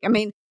mistake. I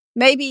mean,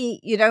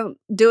 maybe you don't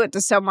do it to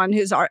someone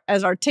who's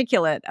as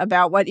articulate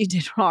about what you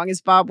did wrong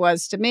as Bob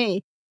was to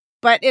me,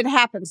 but it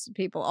happens to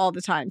people all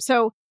the time.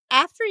 So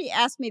after he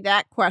asked me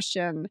that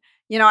question,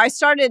 I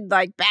started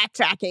like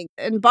backtracking,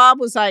 and Bob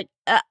was like,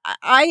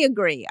 I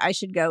agree. I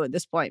should go at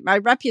this point. My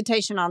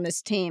reputation on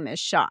this team is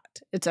shot.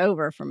 It's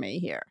over for me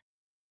here.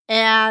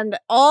 And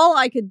all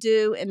I could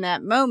do in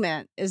that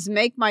moment is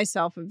make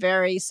myself a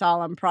very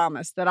solemn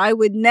promise that I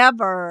would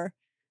never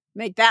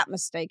make that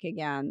mistake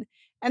again.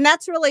 And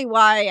that's really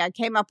why I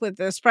came up with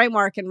this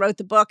framework and wrote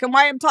the book, and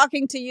why I'm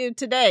talking to you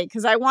today,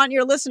 because I want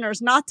your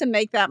listeners not to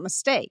make that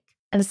mistake.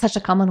 And it's such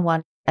a common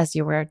one. As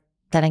you were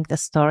telling the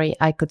story,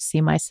 I could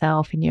see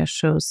myself in your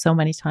shoes so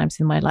many times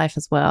in my life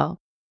as well.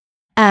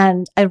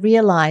 And I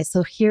realized,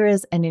 so here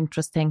is an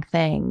interesting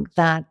thing,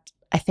 that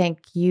I think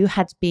you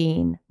had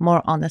been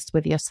more honest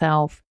with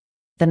yourself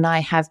than I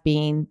have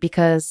been,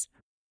 because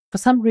for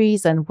some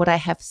reason, what I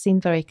have seen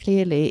very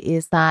clearly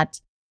is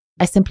that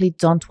I simply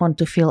don't want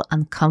to feel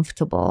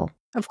uncomfortable.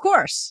 Of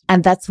course.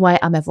 And that's why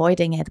I'm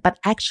avoiding it. But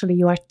actually,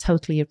 you are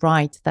totally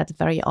right that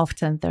very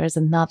often there is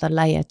another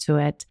layer to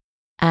it.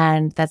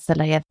 And that's the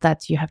layer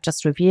that you have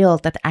just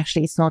revealed, that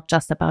actually it's not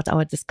just about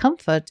our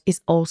discomfort,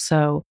 it's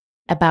also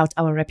about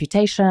our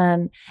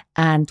reputation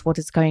and what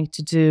it's going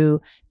to do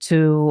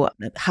to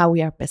how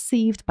we are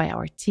perceived by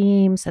our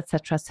teams,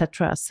 etc.,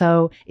 etc.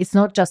 So it's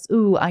not just,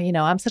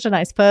 I'm such a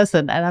nice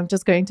person and I'm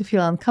just going to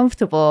feel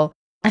uncomfortable.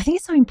 I think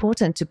it's so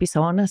important to be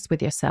so honest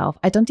with yourself.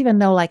 I don't even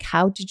know,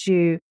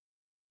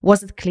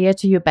 was it clear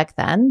to you back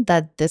then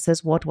that this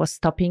is what was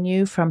stopping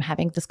you from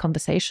having this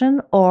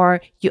conversation,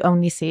 or you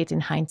only see it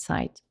in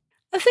hindsight?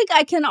 I think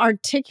I can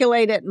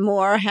articulate it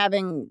more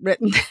having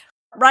written.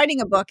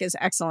 Writing a book is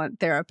excellent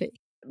therapy.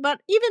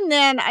 But even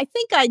then, I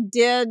think I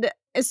did.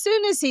 As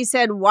soon as he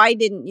said, "Why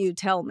didn't you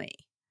tell me?"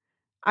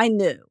 I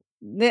knew.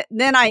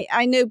 Then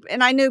I knew,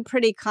 and I knew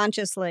pretty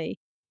consciously.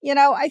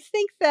 I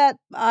think that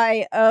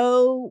I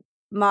owe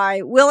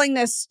my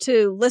willingness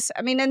to listen.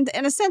 I mean,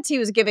 in a sense, he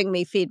was giving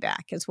me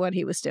feedback is what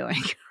he was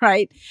doing,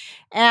 right?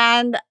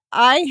 And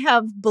I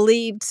have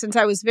believed since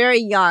I was very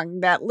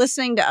young that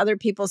listening to other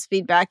people's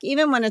feedback,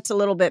 even when it's a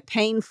little bit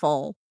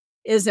painful,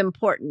 is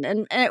important.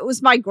 And it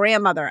was my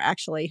grandmother,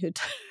 actually,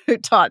 who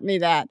taught me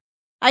that.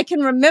 I can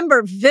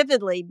remember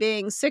vividly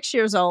being 6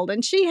 years old,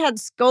 and she had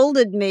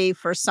scolded me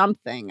for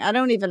something. I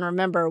don't even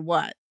remember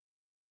what.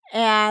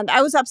 And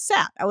I was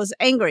upset. I was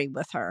angry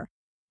with her.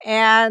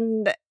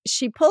 And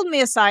she pulled me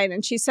aside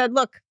and she said,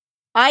 "Look,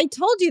 I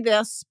told you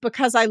this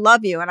because I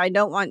love you and I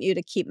don't want you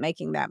to keep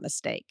making that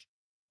mistake.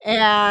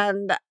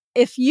 And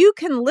if you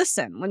can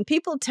listen when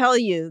people tell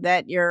you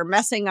that you're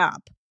messing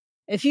up,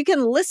 if you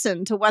can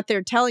listen to what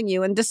they're telling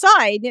you and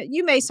decide,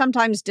 you may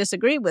sometimes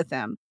disagree with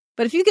them,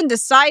 but if you can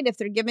decide if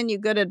they're giving you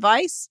good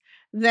advice,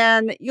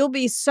 then you'll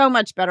be so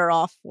much better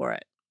off for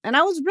it." And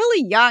I was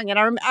really young,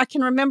 and I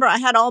can remember I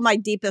had all my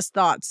deepest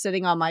thoughts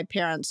sitting on my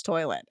parents'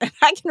 toilet. And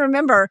I can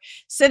remember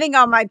sitting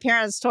on my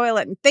parents'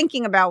 toilet and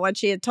thinking about what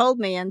she had told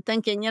me and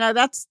thinking,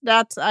 that's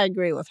I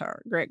agree with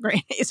her.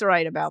 Granny's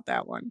right about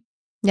that one.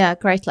 Yeah,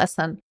 great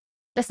lesson.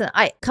 Listen,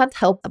 I can't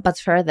help but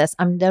share this.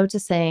 I'm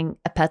noticing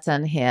a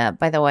pattern here,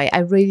 by the way. I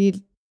really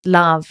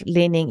love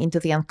leaning into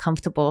the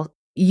uncomfortable.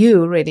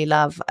 You really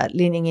love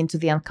leaning into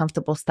the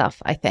uncomfortable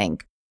stuff, I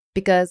think.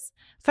 Because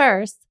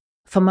first,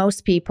 for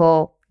most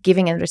people,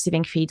 giving and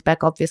receiving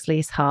feedback obviously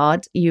is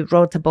hard. You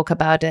wrote a book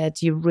about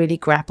it. You really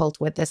grappled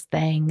with this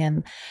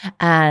thing,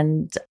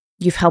 and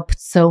you've helped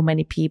so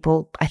many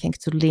people, I think,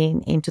 to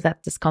lean into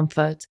that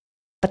discomfort.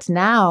 But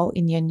now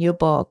in your new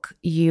book,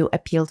 you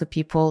appeal to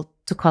people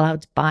to call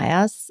out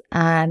bias.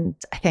 And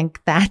I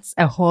think that's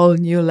a whole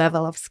new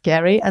level of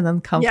scary and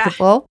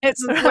uncomfortable. Yeah,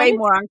 it's way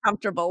more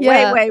uncomfortable.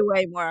 Yeah.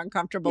 Way more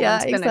uncomfortable than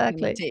spinning in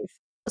the teeth.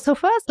 So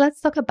first, let's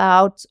talk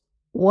about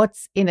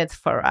what's in it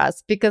for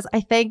us, because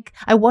I think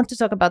I want to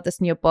talk about this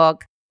new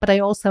book, but I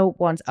also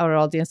want our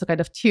audience to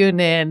kind of tune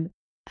in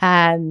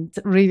and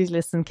really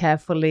listen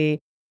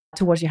carefully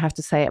to what you have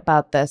to say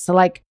about this. So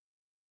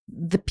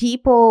the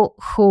people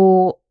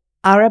who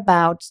are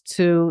about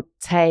to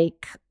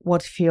take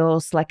what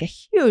feels like a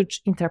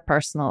huge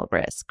interpersonal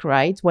risk,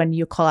 right? When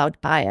you call out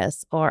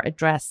bias or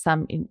address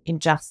some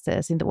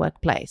injustice in the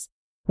workplace.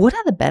 What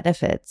are the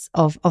benefits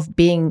of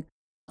being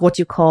what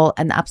you call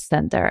an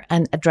upstander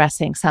and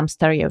addressing some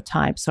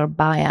stereotypes or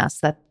bias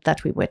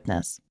that we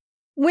witness?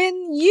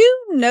 When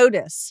you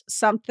notice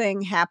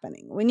something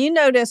happening, when you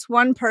notice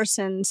one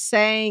person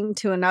saying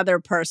to another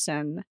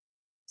person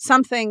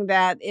something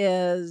that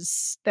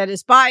is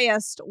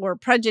biased or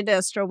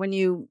prejudiced, or when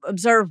you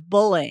observe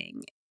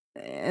bullying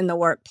in the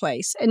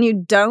workplace and you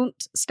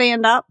don't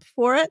stand up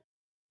for it,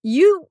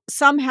 you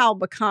somehow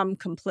become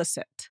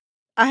complicit.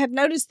 I have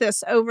noticed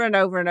this over and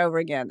over and over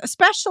again,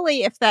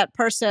 especially if that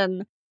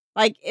person,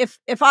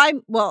 if I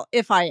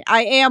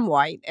am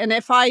white, and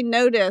if I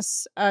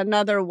notice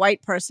another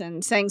white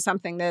person saying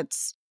something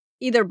that's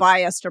either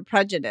biased or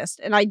prejudiced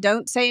and I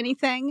don't say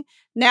anything,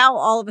 now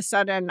all of a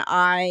sudden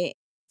I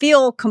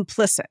feel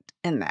complicit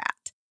in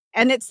that.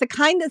 And it's the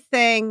kind of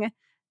thing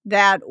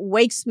that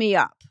wakes me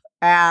up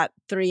at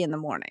 3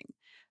 a.m.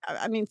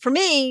 I mean, for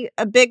me,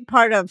 a big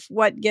part of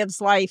what gives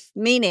life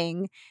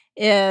meaning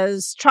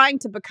is trying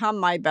to become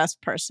my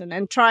best person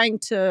and trying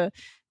to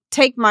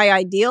take my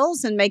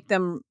ideals and make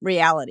them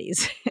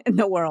realities in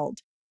the world,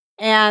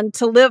 and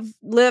to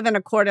live in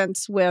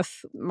accordance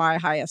with my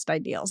highest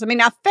ideals. I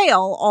mean, I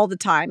fail all the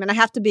time, and I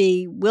have to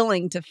be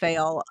willing to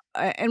fail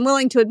and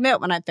willing to admit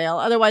when I fail.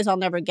 Otherwise, I'll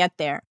never get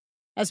there.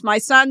 As my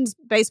son's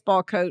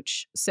baseball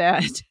coach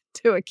said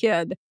to a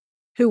kid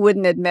who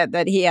wouldn't admit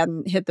that he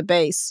hadn't hit the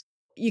base,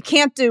 you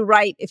can't do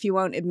right if you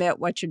won't admit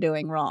what you're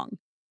doing wrong.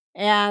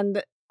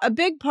 And a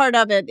big part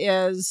of it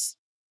is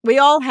we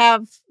all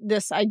have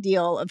this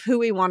ideal of who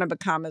we want to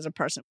become as a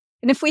person.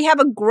 And if we have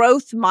a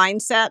growth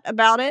mindset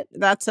about it,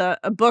 that's a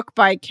book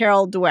by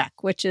Carol Dweck,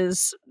 which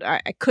is,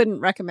 I couldn't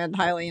recommend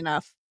highly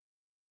enough.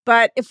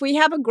 But if we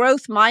have a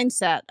growth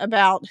mindset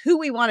about who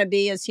we want to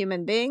be as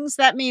human beings,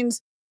 that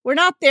means we're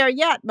not there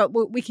yet, but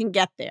we can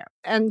get there.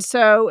 And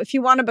so if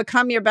you want to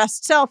become your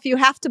best self, you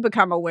have to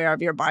become aware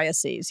of your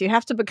biases. You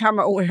have to become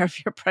aware of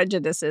your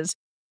prejudices.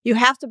 You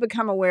have to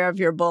become aware of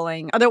your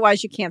bullying.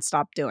 Otherwise, you can't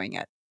stop doing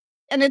it.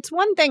 And it's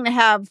one thing to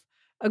have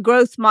a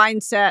growth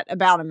mindset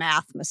about a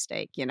math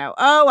mistake,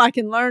 oh, I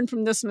can learn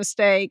from this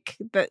mistake,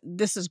 but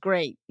this is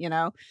great,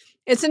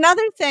 It's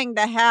another thing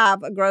to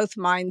have a growth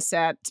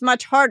mindset. It's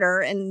much harder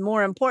and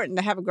more important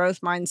to have a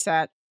growth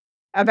mindset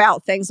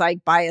about things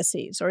like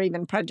biases or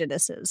even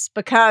prejudices,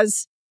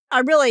 because I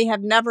really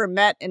have never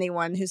met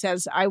anyone who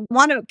says, I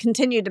want to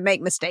continue to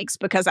make mistakes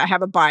because I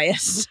have a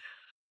bias.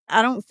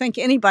 I don't think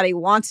anybody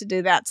wants to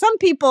do that. Some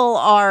people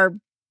are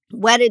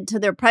wedded to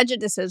their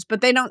prejudices,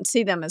 but they don't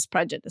see them as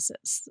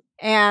prejudices.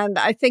 And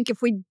I think if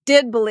we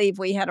did believe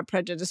we had a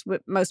prejudice,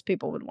 most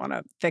people would want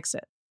to fix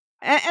it.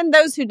 And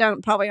those who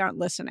don't probably aren't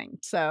listening.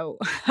 So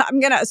I'm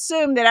going to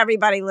assume that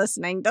everybody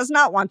listening does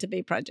not want to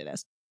be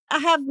prejudiced. I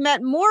have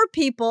met more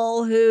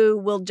people who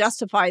will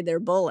justify their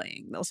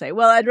bullying. They'll say,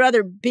 well, I'd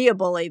rather be a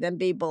bully than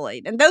be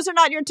bullied. And those are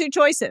not your two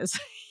choices.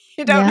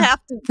 You don't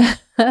have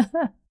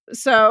to.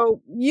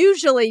 So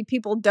usually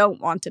people don't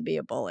want to be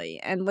a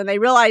bully. And when they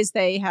realize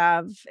they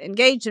have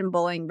engaged in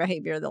bullying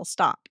behavior, they'll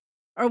stop.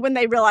 Or when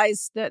they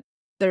realize that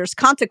there's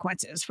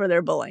consequences for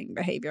their bullying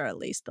behavior, at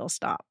least they'll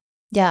stop.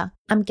 Yeah,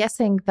 I'm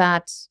guessing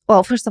that,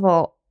 well, first of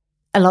all,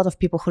 a lot of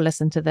people who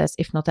listen to this,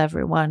 if not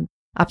everyone,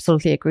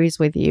 absolutely agrees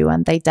with you.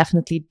 And they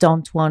definitely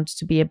don't want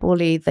to be a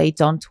bully. They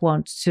don't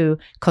want to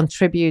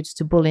contribute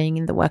to bullying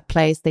in the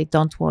workplace. They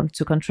don't want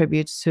to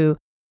contribute to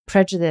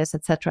prejudice,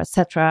 etc.,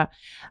 etc.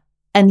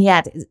 And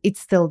yet it's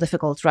still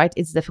difficult, right?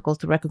 It's difficult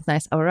to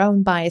recognize our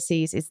own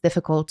biases. It's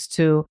difficult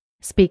to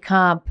speak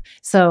up.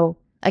 So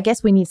I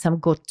guess we need some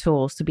good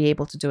tools to be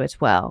able to do it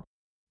well.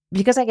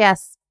 Because I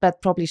guess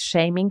that probably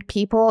shaming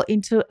people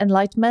into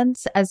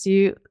enlightenment, as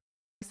you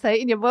say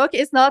in your book,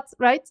 is not,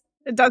 right?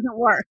 It doesn't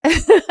work.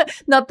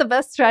 Not the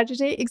best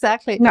strategy.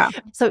 Exactly. No.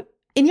 So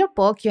in your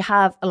book, you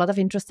have a lot of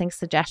interesting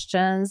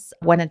suggestions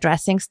when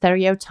addressing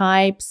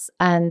stereotypes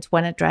and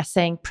when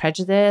addressing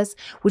prejudice.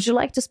 Would you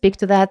like to speak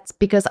to that?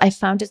 Because I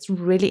found it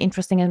really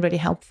interesting and really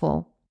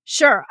helpful.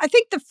 Sure. I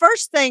think the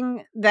first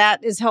thing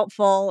that is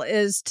helpful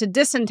is to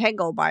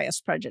disentangle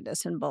bias,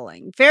 prejudice, and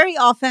bullying. Very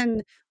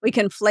often we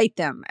conflate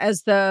them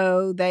as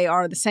though they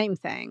are the same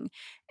thing.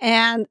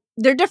 And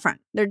they're different.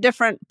 They're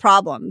different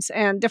problems,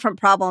 and different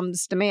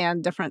problems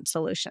demand different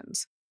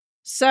solutions.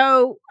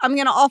 So I'm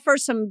going to offer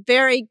some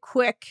very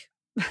quick,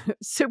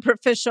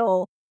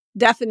 superficial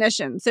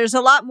definitions. There's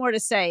a lot more to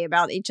say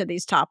about each of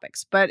these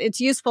topics, but it's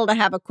useful to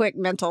have a quick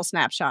mental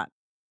snapshot.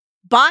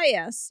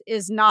 Bias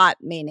is not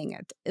meaning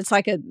it. It's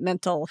like a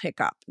mental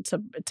hiccup.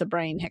 It's a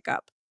brain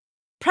hiccup.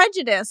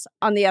 Prejudice,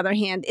 on the other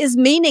hand, is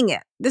meaning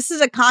it. This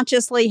is a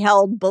consciously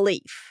held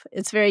belief.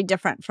 It's very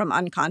different from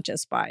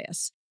unconscious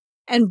bias.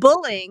 And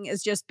bullying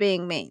is just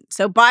being mean.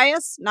 So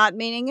bias, not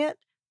meaning it.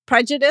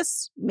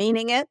 Prejudice,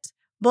 meaning it.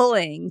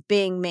 Bullying,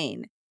 being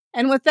mean.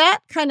 And with that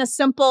kind of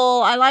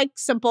simple, I like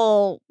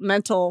simple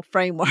mental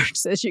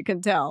frameworks, as you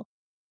can tell.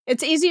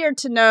 It's easier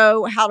to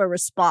know how to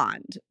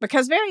respond,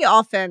 because very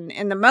often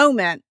in the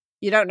moment,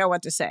 you don't know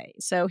what to say.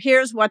 So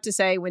here's what to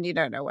say when you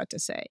don't know what to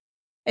say.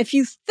 If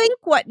you think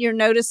what you're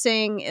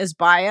noticing is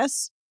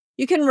bias,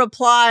 you can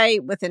reply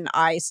with an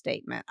I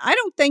statement. I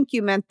don't think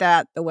you meant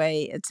that the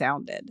way it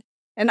sounded.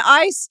 An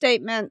I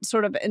statement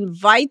sort of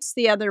invites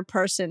the other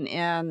person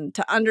in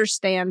to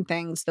understand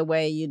things the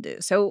way you do.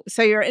 So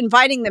you're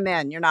inviting them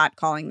in. You're not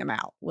calling them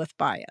out with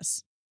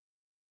bias.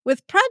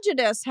 With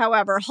prejudice,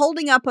 however,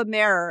 holding up a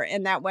mirror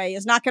in that way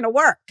is not going to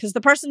work, because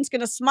the person's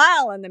going to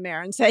smile in the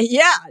mirror and say,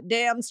 yeah,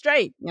 damn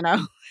straight,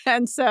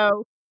 And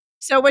so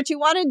what you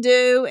want to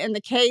do in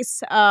the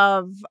case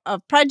of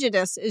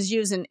prejudice is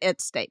use an it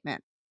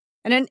statement.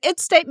 And an it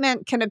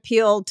statement can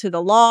appeal to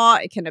the law,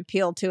 it can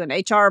appeal to an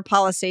HR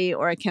policy,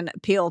 or it can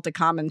appeal to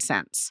common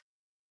sense.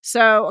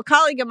 So a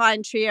colleague of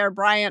mine, Trier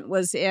Bryant,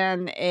 was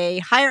in a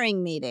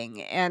hiring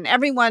meeting, and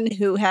everyone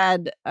who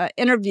had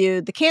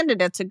interviewed the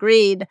candidates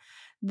agreed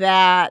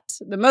that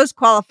the most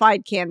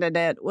qualified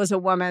candidate was a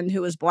woman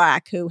who was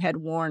Black, who had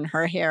worn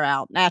her hair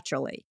out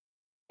naturally.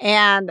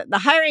 And the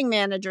hiring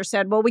manager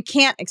said, well, we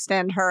can't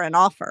extend her an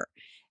offer.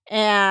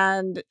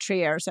 And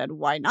Trier said,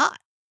 why not?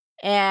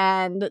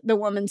 And the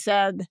woman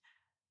said,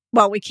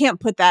 well, we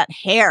can't put that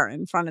hair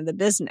in front of the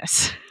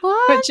business. What?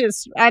 What? which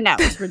is, I know,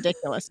 it's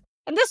ridiculous.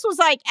 And this was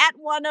like at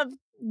one of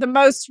the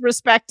most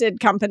respected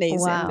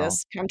companies in Wow.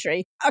 this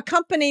country, a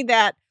company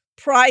that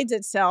prides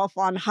itself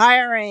on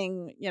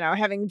hiring,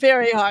 having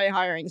very high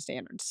hiring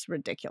standards.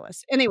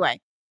 Ridiculous. Anyway,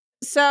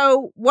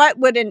 so what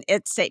would an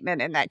it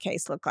statement in that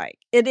case look like?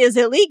 It is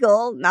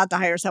illegal not to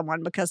hire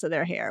someone because of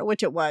their hair,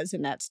 which it was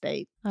in that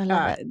state I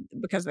love it.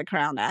 because of the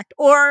Crown Act.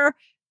 Or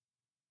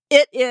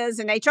it is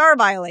an HR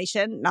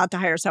violation not to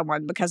hire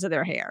someone because of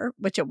their hair,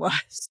 which it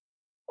was.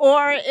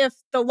 Or if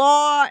the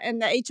law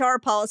and the HR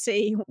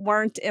policy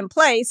weren't in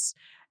place,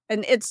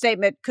 an it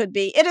statement could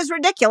be, it is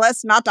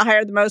ridiculous not to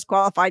hire the most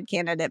qualified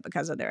candidate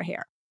because of their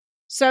hair.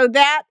 So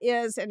that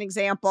is an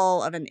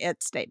example of an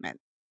it statement.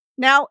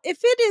 Now, if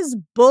it is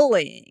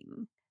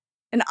bullying,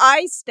 an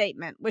I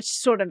statement, which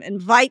sort of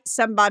invites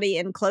somebody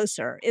in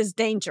closer, is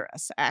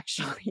dangerous,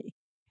 actually.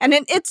 And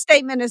an it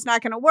statement is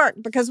not going to work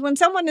because when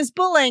someone is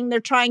bullying,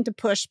 they're trying to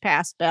push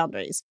past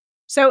boundaries.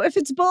 So if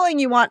it's bullying,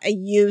 you want a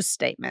you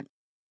statement.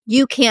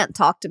 You can't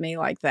talk to me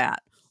like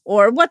that.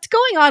 Or what's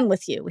going on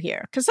with you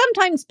here? Because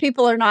sometimes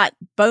people are not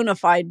bona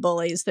fide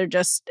bullies. They're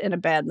just in a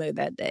bad mood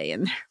that day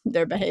and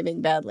they're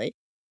behaving badly.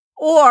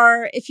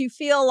 Or if you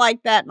feel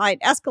like that might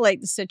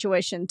escalate the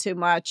situation too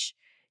much,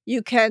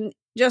 you can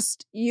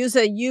just use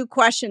a you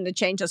question to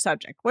change the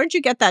subject. Where'd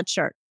you get that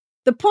shirt?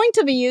 The point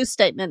of a you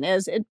statement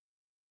is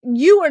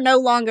you are no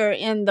longer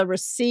in the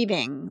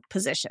receiving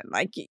position.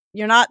 Like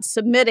you're not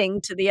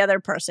submitting to the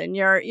other person.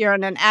 You're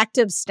in an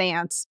active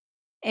stance.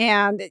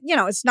 And,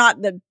 it's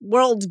not the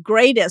world's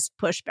greatest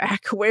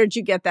pushback. Where'd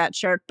you get that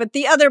shirt? But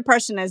the other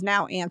person is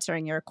now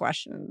answering your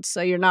questions.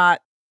 So you're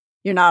not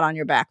on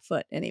your back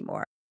foot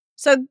anymore.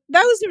 So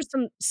those are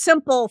some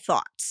simple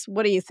thoughts.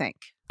 What do you think?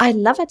 I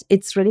love it.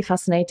 It's really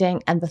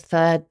fascinating. And the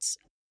third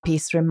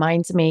piece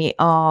reminds me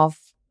of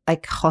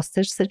like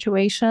hostage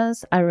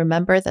situations. I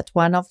remember that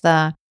one of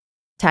the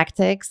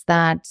tactics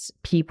that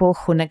people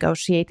who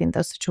negotiate in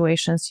those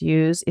situations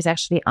use is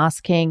actually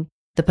asking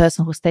the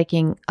person who's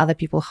taking other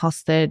people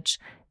hostage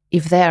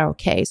if they're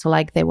okay. So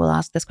like they will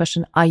ask this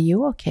question, "Are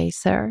you okay,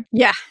 sir?"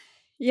 Yeah.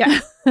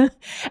 Yeah.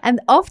 And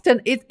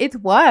often it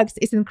works.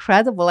 It's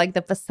incredible, like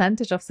the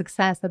percentage of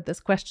success that this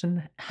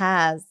question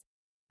has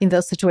in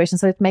those situations.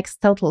 So it makes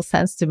total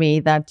sense to me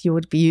that you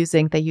would be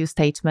using the you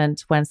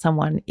statement when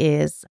someone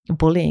is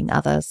bullying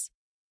others.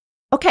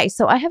 Okay,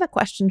 so I have a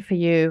question for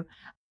you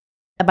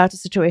about a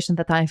situation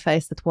that I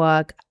faced at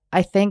work.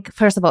 I think,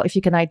 first of all, if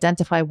you can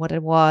identify what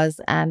it was,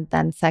 and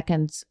then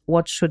second,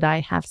 what should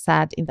I have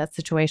said in that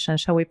situation?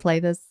 Shall we play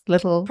this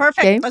little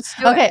Perfect. game? Let's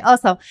do it. Okay,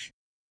 awesome.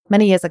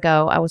 Many years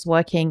ago, I was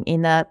working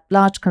in a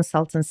large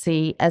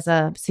consultancy as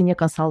a senior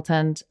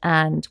consultant,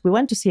 and we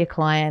went to see a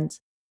client,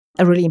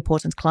 a really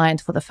important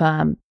client for the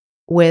firm,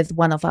 with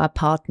one of our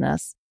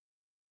partners.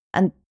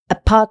 And a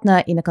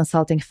partner in a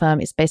consulting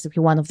firm is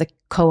basically one of the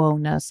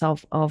co-owners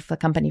of the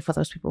company, for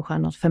those people who are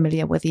not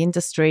familiar with the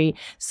industry.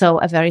 So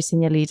a very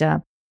senior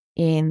leader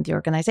in the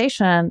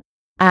organization.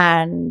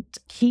 And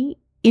he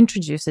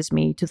introduces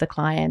me to the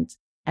client,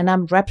 and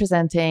I'm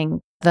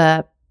representing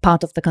the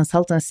part of the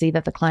consultancy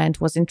that the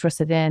client was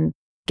interested in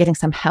getting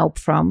some help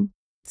from.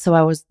 So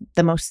I was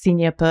the most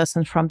senior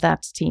person from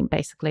that team,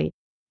 basically.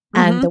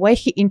 And the way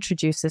he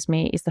introduces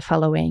me is the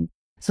following.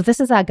 So this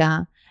is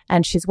Aga,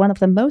 and she's one of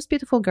the most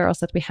beautiful girls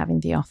that we have in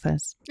the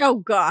office. Oh,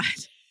 God.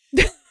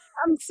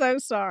 I'm so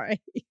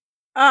sorry.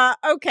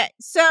 Okay.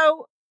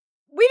 So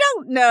we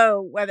don't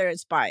know whether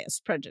it's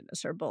bias,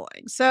 prejudice, or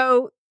bullying.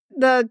 So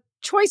the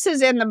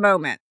choices in the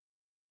moment.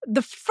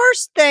 The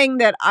first thing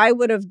that I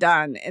would have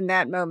done in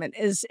that moment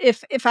is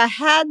if I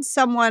had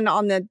someone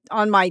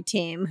on my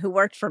team who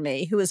worked for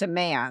me, who was a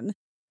man,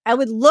 I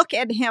would look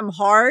at him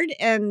hard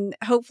and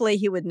hopefully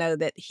he would know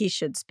that he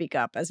should speak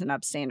up as an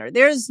upstander.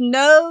 There's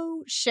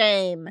no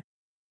shame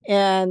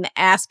in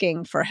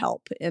asking for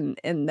help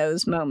in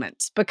those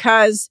moments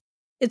because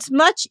it's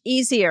much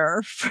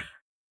easier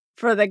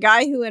for the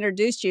guy who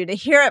introduced you to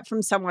hear it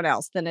from someone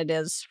else than it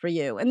is for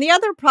you. And the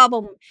other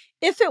problem,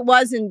 if it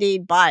was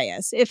indeed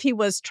bias, if he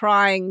was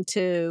trying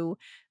to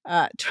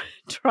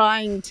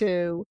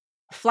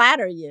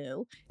flatter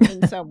you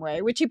in some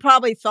way, which he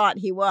probably thought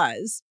he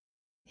was.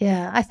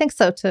 Yeah, I think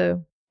so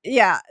too.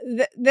 Yeah,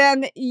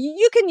 then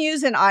you can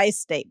use an I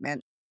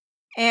statement.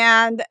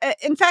 And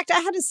in fact, I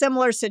had a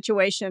similar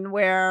situation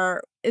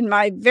where in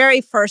my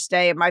very first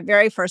day of my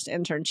very first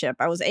internship,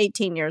 I was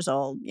 18 years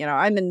old.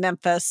 I'm in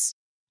Memphis.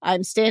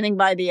 I'm standing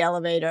by the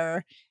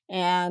elevator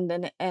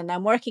and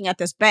I'm working at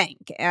this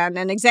bank. And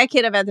an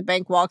executive at the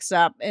bank walks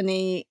up and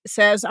he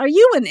says, "Are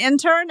you an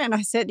intern?" And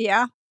I said,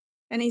 "Yeah."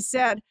 And he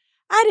said,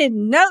 "I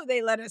didn't know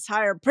they let us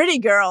hire pretty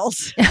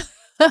girls."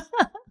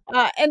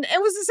 And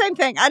it was the same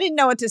thing. I didn't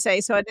know what to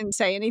say, so I didn't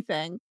say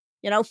anything.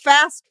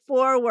 Fast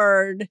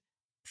forward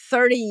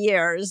 30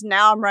 years.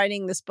 Now I'm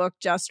writing this book,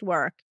 Just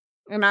Work.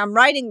 And I'm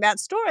writing that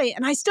story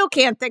and I still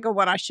can't think of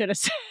what I should have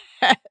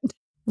said.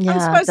 Yeah, I'm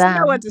supposed to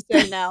know what to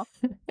say now.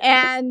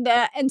 And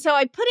so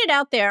I put it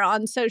out there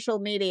on social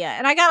media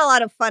and I got a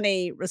lot of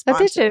funny Oh,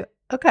 responses. did you?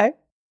 Okay.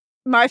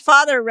 My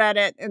father read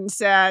it and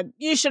said,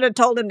 "You should have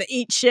told him to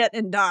eat shit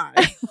and die,"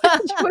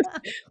 which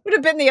would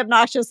have been the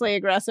obnoxiously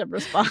aggressive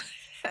response.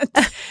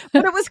 But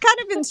it was kind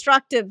of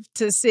instructive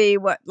to see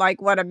what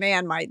a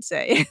man might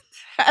say in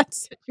that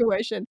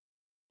situation.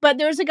 But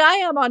there's a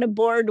guy I'm on a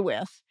board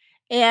with,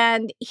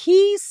 and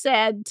he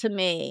said to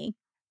me,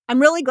 "I'm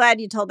really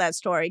glad you told that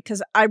story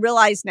because I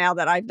realize now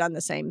that I've done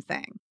the same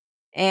thing.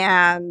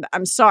 And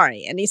I'm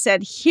sorry." And he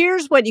said,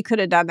 "Here's what you could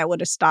have done that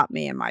would have stopped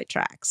me in my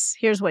tracks.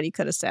 Here's what he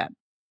could have said.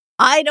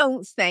 I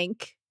don't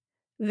think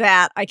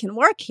that I can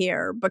work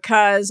here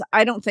because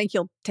I don't think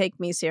you'll take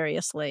me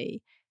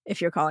seriously if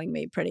you're calling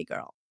me pretty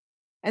girl."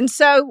 And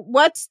so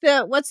what's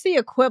the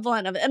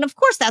equivalent of it? And of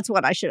course that's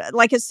what I should have.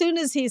 Like as soon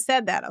as he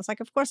said that, I was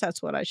like, of course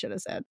that's what I should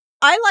have said.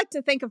 I like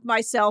to think of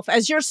myself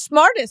as your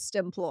smartest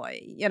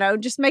employee,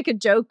 just make a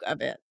joke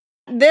of it.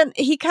 Then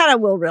he kind of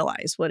will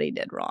realize what he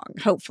did wrong,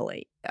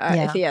 hopefully,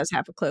 if he has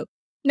half a clue.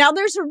 Now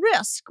there's a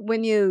risk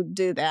when you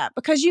do that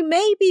because you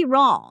may be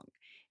wrong.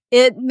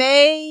 It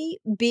may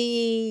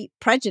be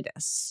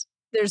prejudice.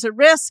 There's a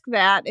risk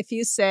that if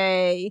you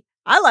say,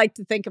 I like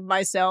to think of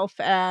myself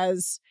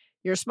as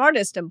your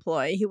smartest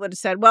employee, he would have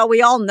said, well,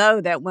 we all know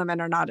that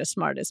women are not as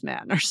smart as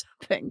men or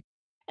something,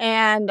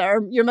 and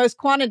are your most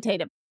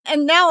quantitative.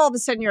 And now all of a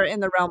sudden you're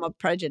in the realm of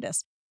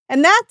prejudice.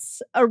 And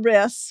that's a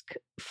risk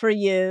for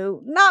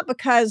you, not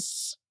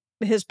because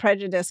his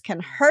prejudice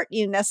can hurt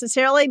you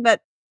necessarily,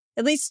 but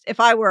at least if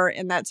I were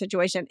in that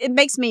situation, it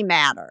makes me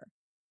madder.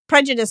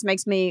 Prejudice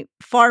makes me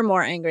far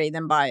more angry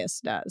than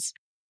bias does.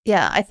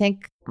 Yeah, I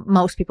think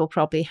most people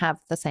probably have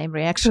the same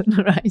reaction,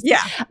 right?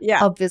 Yeah.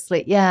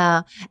 Obviously,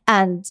 yeah.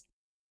 And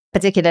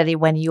particularly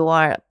when you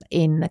are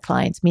in a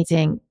client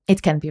meeting,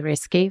 it can be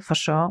risky for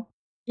sure.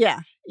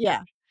 Yeah.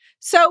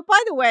 So,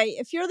 by the way,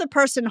 if you're the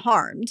person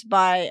harmed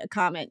by a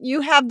comment,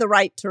 you have the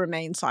right to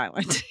remain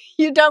silent.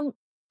 You don't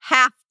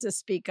have to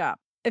speak up.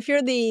 If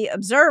you're the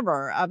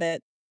observer of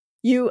it,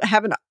 you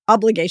have an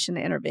obligation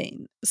to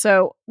intervene.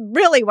 So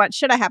really what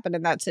should have happened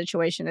in that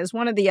situation is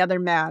one of the other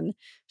men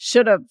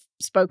should have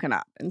spoken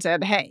up and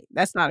said, hey,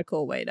 that's not a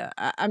cool way to,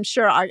 I'm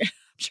sure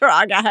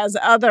Aga has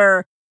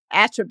other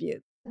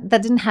attributes.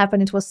 That didn't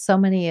happen. It was so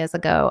many years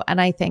ago.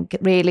 And I think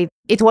really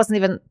it wasn't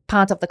even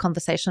part of the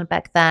conversation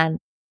back then.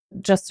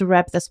 Just to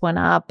wrap this one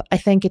up, I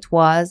think it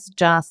was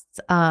just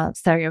a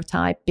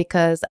stereotype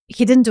because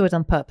he didn't do it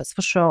on purpose,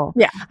 for sure.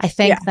 Yeah. I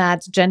think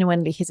that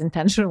genuinely his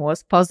intention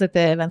was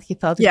positive and he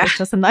thought it was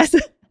just a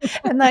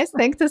nice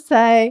thing to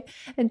say,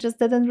 and just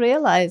didn't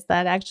realize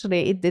that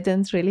actually it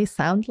didn't really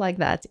sound like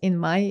that in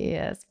my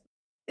ears.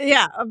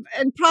 Yeah,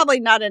 and probably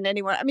not in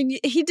anyone. I mean,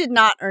 he did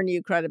not earn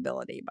you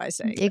credibility by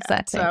saying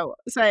exactly. That. So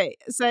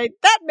say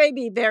that may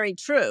be very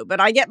true, but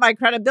I get my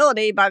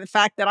credibility by the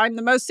fact that I'm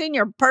the most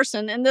senior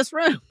person in this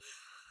room.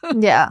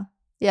 Yeah,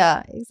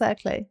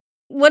 exactly.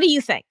 What do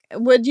you think?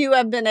 Would you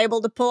have been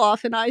able to pull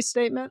off an I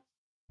statement?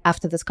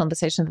 After this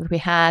conversation that we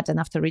had and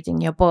after reading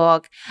your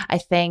book, I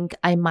think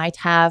I might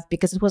have,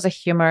 because it was a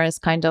humorous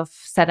kind of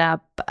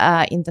setup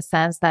in the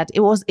sense that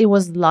it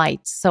was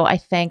light. So I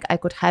think I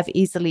could have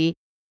easily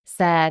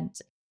said,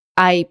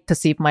 I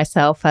perceive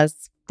myself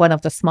as one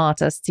of the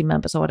smartest team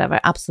members or whatever.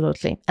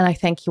 Absolutely. And I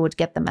think he would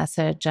get the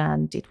message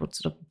and it would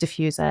sort of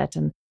diffuse it.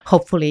 And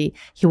hopefully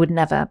he would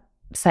never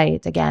say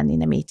it again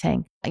in a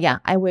meeting. Yeah,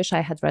 I wish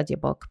I had read your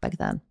book back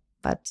then,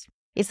 but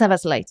it's never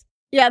too late.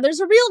 Yeah, there's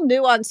a real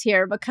nuance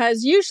here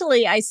because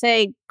usually I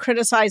say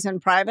criticize in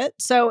private.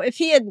 So if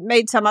he had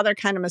made some other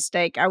kind of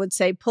mistake, I would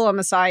say pull him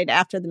aside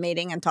after the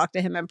meeting and talk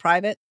to him in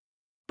private.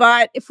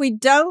 But if we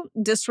don't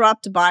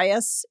disrupt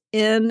bias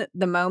in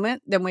the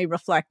moment, then we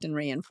reflect and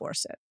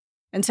reinforce it.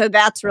 And so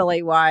that's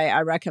really why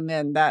I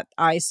recommend that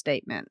I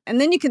statement.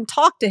 And then you can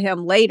talk to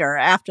him later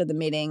after the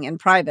meeting in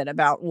private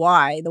about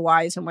why, the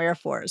whys and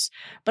wherefores.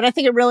 But I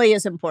think it really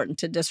is important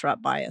to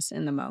disrupt bias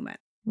in the moment.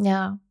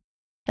 Yeah.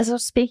 So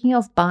speaking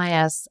of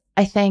bias,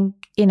 I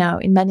think,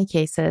 in many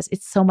cases,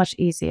 it's so much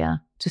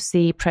easier to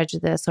see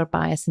prejudice or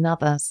bias in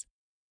others.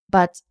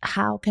 But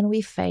how can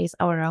we face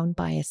our own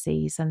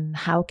biases and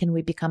how can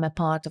we become a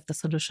part of the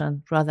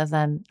solution rather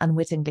than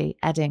unwittingly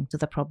adding to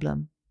the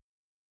problem?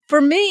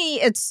 For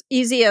me, it's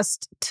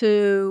easiest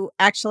to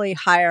actually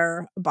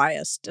hire a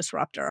bias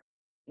disruptor.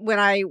 When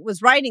I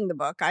was writing the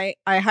book, I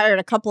hired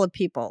a couple of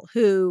people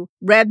who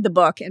read the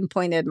book and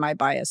pointed my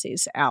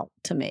biases out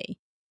to me.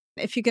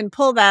 If you can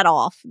pull that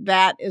off,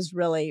 that is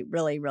really,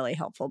 really, really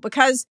helpful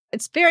because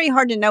it's very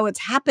hard to know what's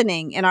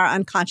happening in our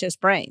unconscious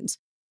brains.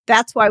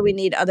 That's why we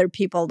need other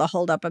people to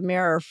hold up a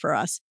mirror for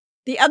us.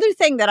 The other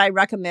thing that I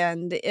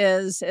recommend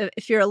is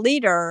if you're a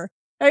leader,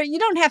 or you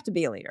don't have to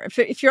be a leader.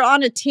 If you're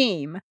on a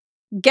team,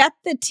 get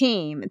the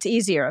team. It's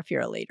easier if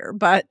you're a leader,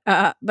 but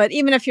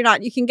even if you're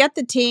not, you can get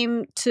the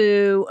team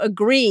to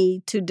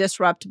agree to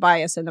disrupt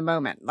bias in the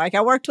moment. Like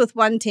I worked with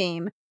one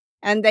team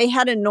and they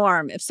had a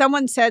norm. If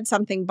someone said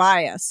something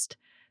biased,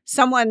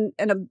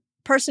 a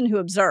person who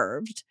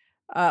observed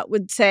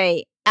would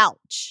say,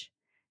 ouch.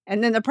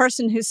 And then the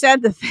person who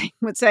said the thing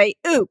would say,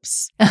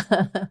 oops.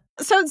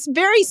 So it's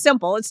very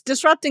simple. It's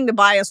disrupting the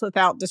bias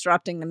without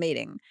disrupting the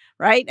meeting,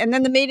 right? And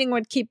then the meeting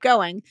would keep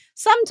going.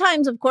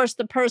 Sometimes, of course,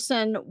 the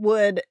person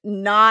would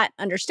not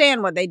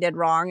understand what they did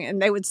wrong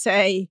and they would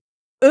say,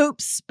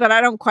 oops, but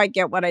I don't quite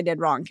get what I did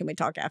wrong. Can we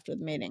talk after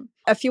the meeting?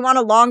 If you want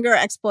a longer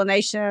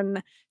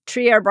explanation,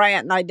 Trier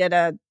Bryant and I did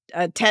a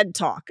TED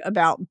talk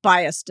about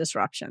bias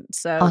disruption.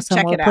 So Awesome.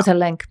 check We'll it out. put a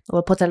link.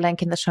 We'll put a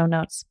link in the show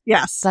notes.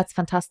 Yes. That's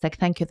fantastic.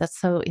 Thank you. That's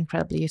so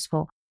incredibly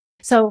useful.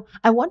 So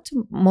I want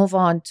to move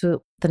on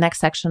to the next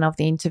section of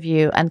the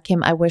interview. And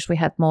Kim, I wish we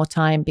had more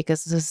time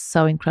because this is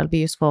so incredibly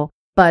useful,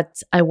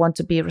 but I want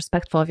to be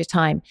respectful of your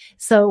time.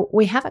 So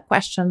we have a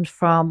question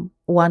from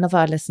one of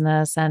our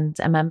listeners and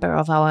a member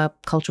of our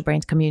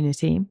CultureBrained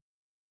community.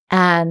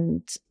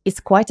 And it's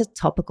quite a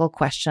topical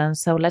question.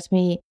 So let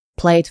me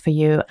play it for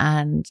you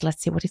and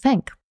let's see what you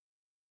think.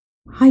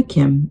 Hi,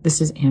 Kim.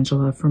 This is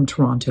Angela from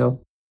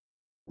Toronto.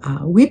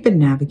 We've been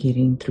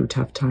navigating through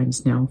tough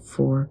times now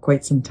for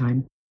quite some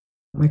time.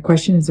 My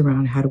question is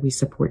around how do we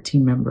support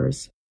team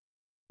members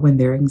when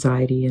their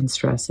anxiety and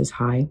stress is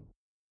high?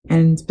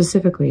 And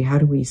specifically, how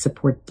do we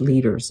support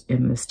leaders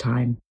in this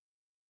time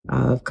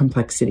of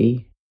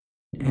complexity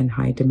and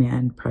high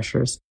demand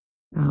pressures?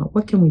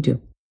 What can we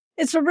do?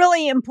 It's a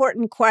really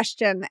important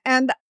question.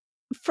 And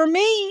for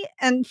me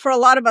and for a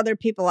lot of other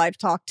people I've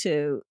talked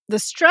to, the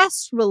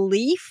stress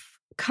relief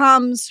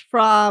comes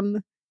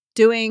from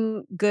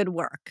doing good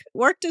work.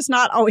 Work does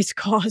not always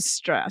cause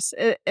stress.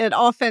 It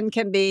often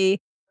can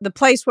be the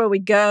place where we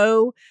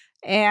go,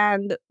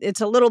 and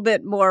it's a little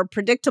bit more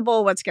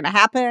predictable what's going to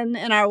happen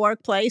in our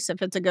workplace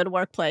if it's a good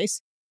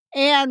workplace.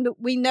 And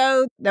we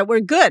know that we're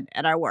good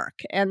at our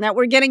work and that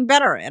we're getting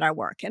better at our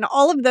work. And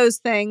all of those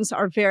things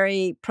are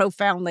very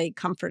profoundly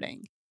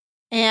comforting.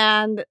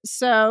 And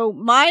so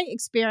my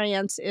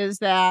experience is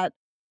that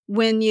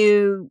when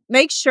you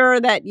make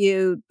sure that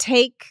you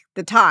take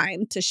the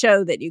time to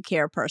show that you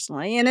care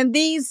personally, and in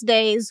these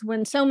days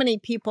when so many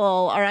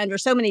people are under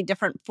so many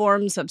different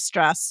forms of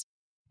stress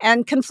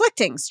and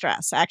conflicting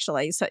stress,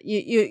 actually. So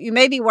you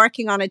may be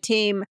working on a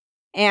team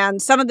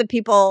and some of the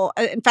people,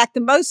 in fact,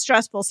 the most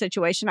stressful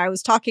situation, I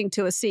was talking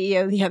to a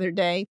CEO the other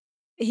day.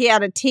 He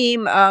had a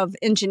team of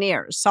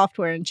engineers,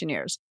 software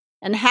engineers,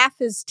 and half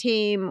his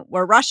team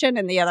were Russian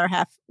and the other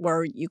half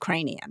were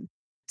Ukrainian.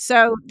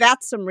 So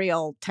that's some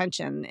real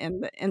tension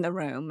in the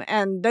room.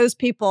 And those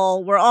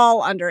people were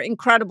all under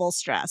incredible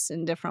stress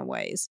in different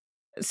ways.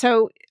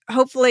 So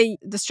hopefully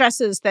the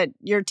stresses that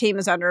your team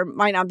is under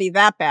might not be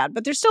that bad,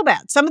 but they're still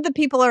bad. Some of the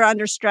people are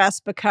under stress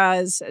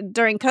because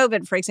during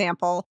COVID, for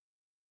example,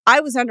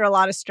 I was under a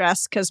lot of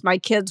stress because my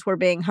kids were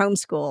being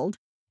homeschooled.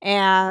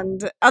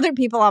 And other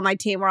people on my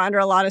team were under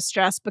a lot of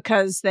stress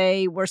because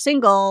they were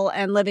single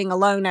and living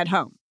alone at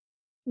home.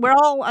 We're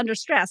all under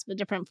stress, but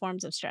different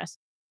forms of stress.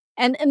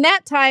 And in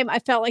that time, I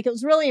felt like it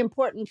was really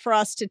important for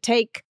us to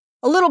take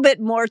a little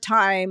bit more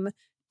time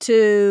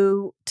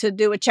to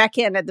do a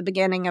check-in at the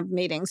beginning of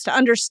meetings, to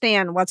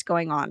understand what's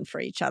going on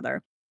for each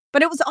other.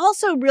 But it was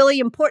also really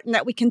important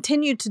that we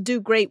continued to do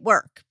great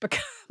work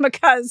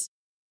because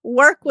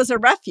work was a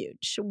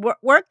refuge.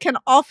 Work can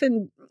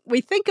often, we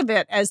think of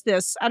it as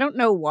this, I don't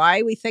know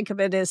why we think of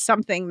it as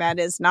something that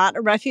is not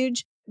a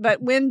refuge,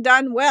 but when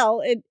done well,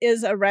 it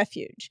is a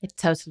refuge. It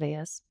totally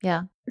is.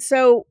 Yeah.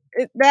 So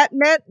that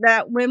meant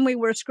that when we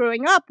were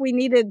screwing up, we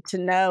needed to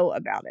know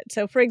about it.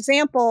 So for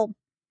example,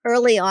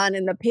 early on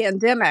in the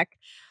pandemic,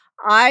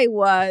 I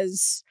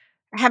was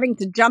having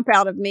to jump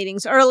out of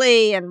meetings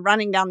early and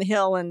running down the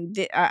hill and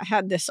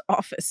had this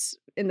office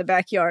in the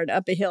backyard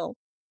up a hill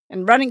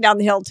and running down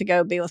the hill to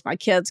go be with my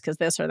kids because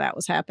this or that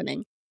was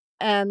happening.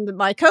 And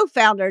my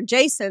co-founder,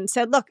 Jason,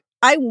 said, look,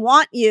 I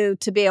want you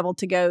to be able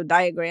to go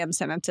diagram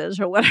sentences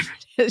or whatever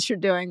it is you're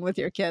doing with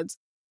your kids.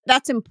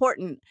 That's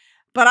important.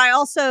 But I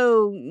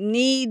also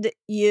need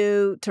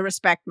you to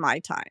respect my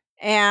time.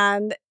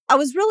 And I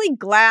was really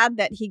glad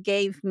that he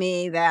gave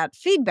me that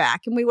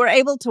feedback. And we were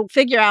able to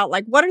figure out,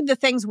 like, what are the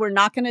things we're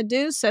not going to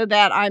do so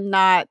that I'm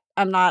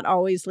not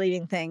always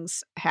leaving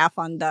things half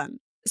undone.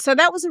 So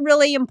that was a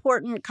really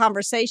important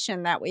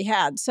conversation that we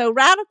had. So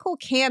radical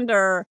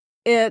candor,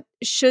 it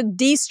should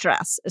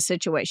de-stress a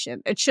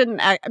situation. It shouldn't,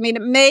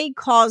 it may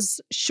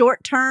cause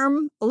a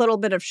little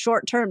bit of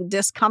short-term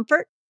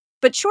discomfort,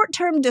 but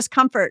short-term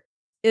discomfort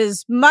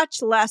is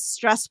much less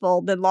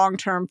stressful than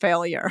long-term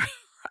failure,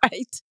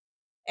 right?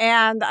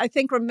 And I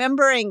think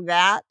remembering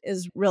that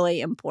is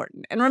really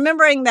important. And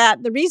remembering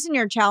that the reason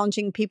you're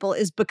challenging people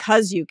is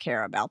because you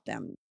care about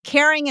them.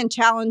 Caring and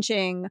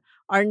challenging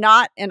are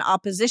not in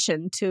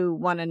opposition to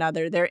one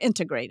another. They're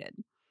integrated.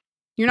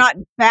 You're not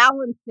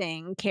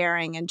balancing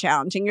caring and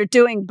challenging. You're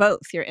doing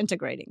both. You're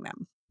integrating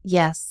them.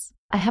 Yes.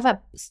 I have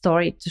a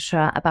story to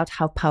share about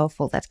how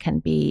powerful that can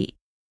be,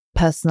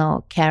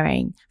 personal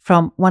caring,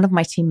 from one of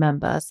my team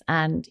members.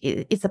 And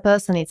it's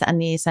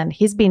Anis, and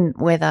he's been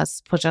with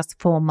us for just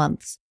 4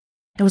 months.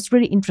 It was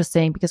really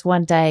interesting because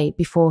one day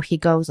before he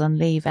goes on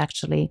leave,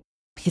 actually,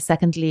 his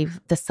second leave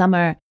this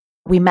summer,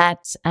 we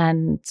met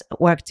and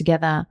worked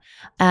together.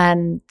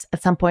 And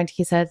at some point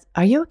he said,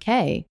 "Are you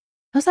okay?"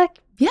 I was like,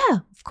 "Yeah,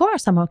 of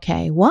course I'm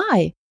okay.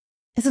 Why?"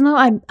 He said,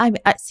 no,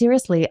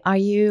 seriously, are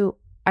you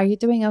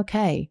doing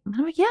okay? And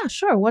I'm like, yeah,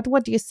 sure.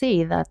 What do you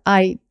see that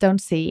I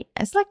don't see?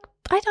 It's like,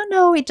 I don't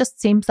know. It just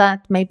seems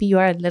that maybe you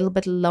are a little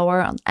bit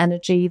lower on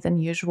energy than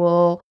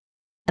usual.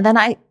 And then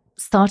I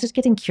started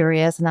getting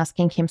curious and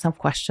asking him some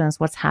questions,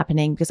 what's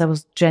happening, because I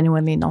was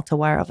genuinely not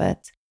aware of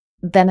it.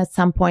 Then at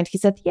some point he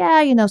said,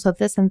 yeah, so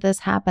this and this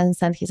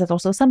happens. And he said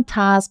also some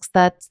tasks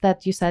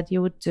that you said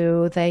you would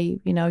do,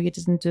 you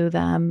didn't do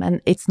them.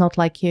 And it's not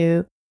like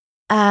you.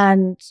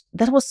 And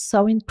that was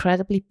so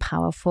incredibly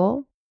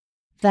powerful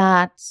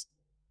that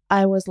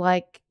I was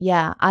like,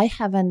 yeah, I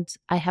haven't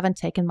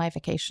taken my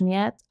vacation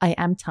yet. I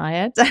am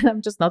tired and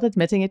I'm just not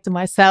admitting it to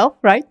myself,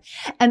 right?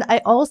 And I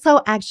also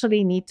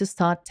actually need to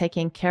start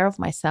taking care of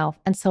myself.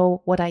 And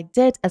so what I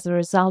did as a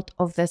result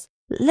of this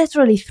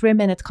literally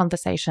 3-minute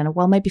conversation,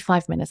 well, maybe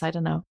 5 minutes, I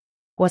don't know,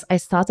 was I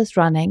started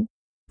running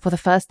for the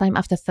first time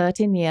after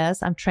 13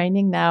 years. I'm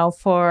training now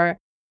for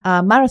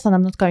a marathon.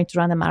 I'm not going to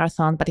run a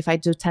marathon, but if I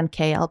do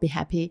 10K, I'll be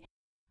happy.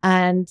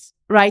 And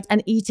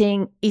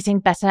eating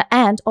better.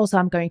 And also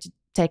I'm going to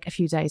take a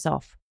few days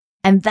off.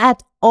 And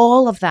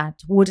all of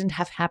that wouldn't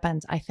have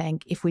happened, I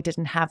think, if we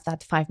didn't have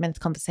that 5-minute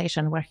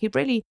conversation where he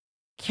really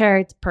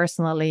cared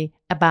personally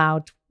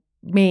about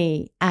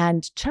me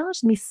and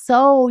challenged me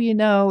so,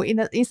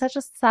 in such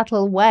a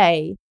subtle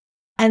way.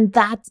 And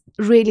that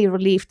really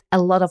relieved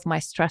a lot of my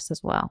stress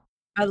as well.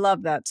 I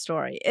love that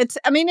story. It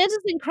is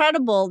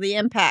incredible the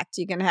impact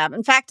you can have.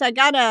 In fact, I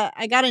got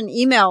an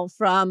email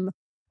from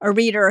a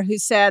reader who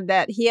said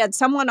that he had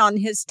someone on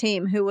his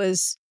team who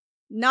was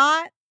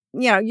not,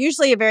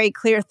 usually a very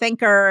clear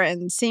thinker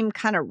and seemed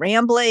kind of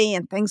rambly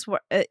and things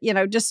were,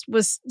 just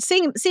was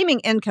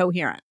seeming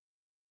incoherent.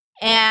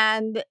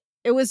 And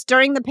it was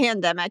during the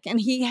pandemic, and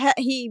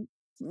he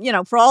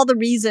for all the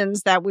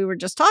reasons that we were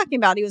just talking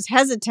about, he was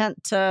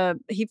hesitant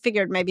he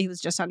figured maybe he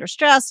was just under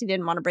stress. He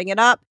didn't want to bring it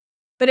up.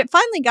 But it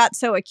finally got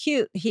so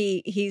acute,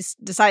 he's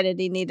decided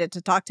he needed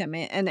to talk to him.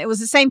 And it was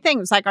the same thing.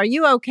 It was like, are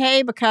you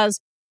okay?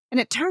 And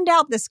it turned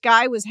out this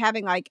guy was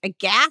having like a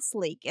gas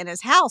leak in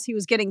his house. He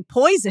was getting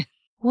poisoned.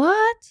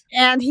 What?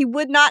 And he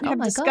would not have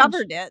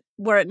discovered it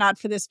were it not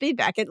for this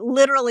feedback. It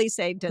literally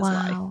saved his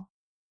life.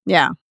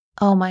 Yeah.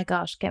 Oh my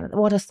gosh, Kevin,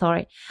 what a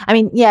story. I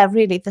mean, yeah,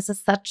 really, this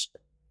is such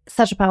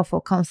a powerful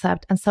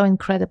concept and so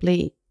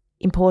incredibly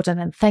important.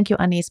 And thank you,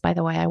 Anis, by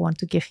the way. I want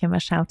to give him a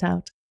shout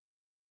out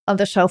on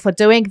the show for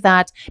doing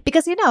that,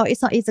 because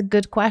it's a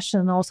good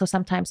question. Also,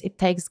 sometimes it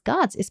takes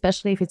guts,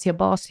 especially if it's your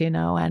boss,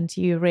 and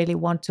you really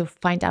want to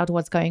find out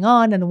what's going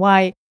on and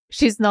why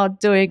she's not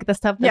doing the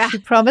stuff that she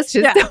promised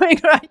she's doing,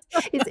 right?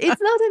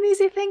 It's not an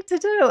easy thing to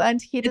do,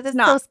 and he did it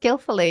so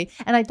skillfully.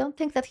 And I don't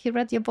think that he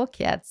read your book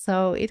yet,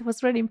 so it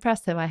was really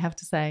impressive, I have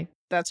to say.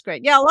 That's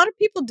great. Yeah, a lot of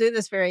people do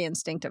this very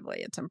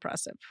instinctively. It's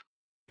impressive.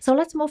 So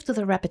let's move to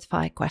the rapid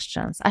fire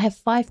questions. I have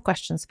 5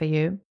 questions for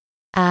you,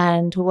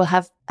 and we will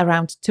have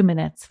around 2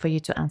 minutes for you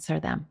to answer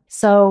them.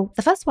 So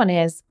the first one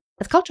is,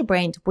 at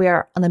CultureBrained, we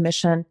are on a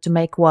mission to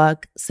make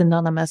work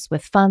synonymous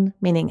with fun,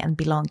 meaning, and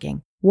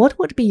belonging. What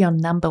would be your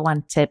number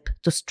 1 tip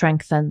to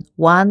strengthen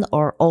one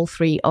or all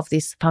 3 of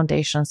these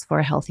foundations for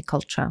a healthy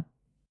culture?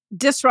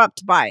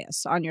 Disrupt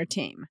bias on your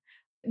team.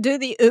 Do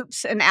the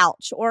oops and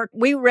ouch, or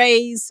we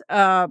raise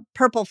a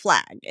purple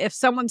flag. If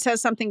someone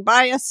says something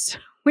biased,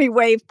 we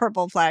wave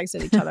purple flags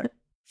at each other.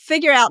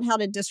 Figure out how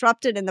to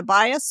disrupt it in the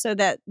bias so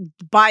that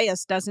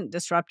bias doesn't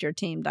disrupt your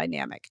team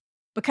dynamic,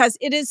 because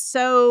it is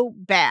so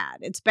bad.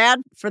 It's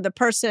bad for the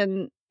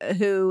person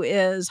who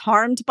is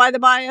harmed by the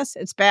bias.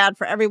 It's bad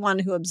for everyone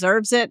who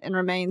observes it and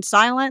remains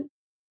silent.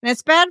 And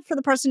it's bad for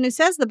the person who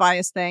says the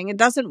bias thing and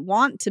doesn't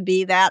want to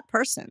be that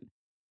person.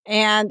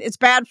 And it's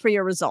bad for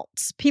your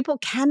results. People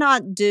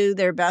cannot do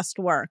their best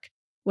work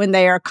when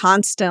they are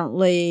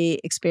constantly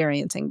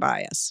experiencing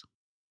bias.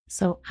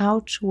 So,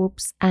 ouch,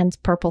 whoops,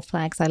 and purple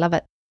flags. I love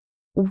it.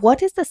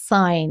 What is the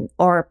sign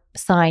or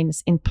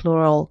signs in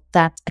plural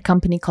that a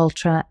company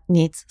culture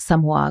needs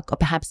some work or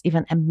perhaps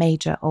even a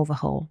major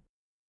overhaul?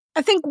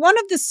 I think one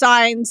of the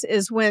signs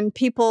is when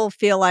people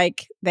feel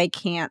like they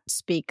can't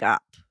speak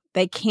up.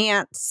 They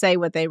can't say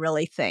what they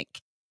really think.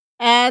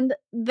 And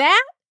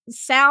that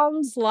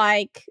sounds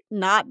like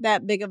not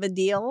that big of a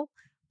deal,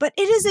 but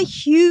it is a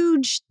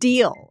huge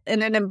deal.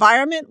 In an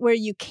environment where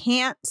you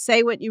can't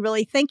say what you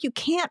really think, you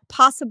can't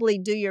possibly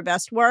do your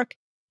best work.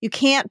 You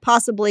can't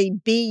possibly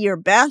be your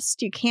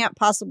best. You can't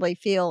possibly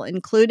feel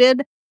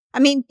included. I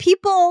mean,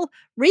 people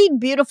read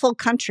Beautiful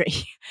Country.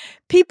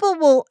 People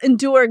will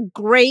endure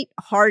great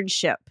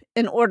hardship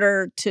in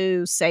order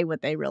to say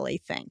what they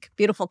really think.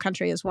 Beautiful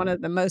Country is one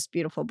of the most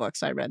beautiful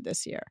books I read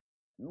this year.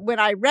 When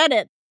I read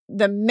it,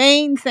 the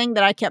main thing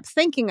that I kept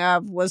thinking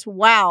of was,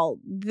 wow,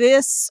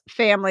 this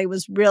family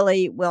was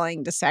really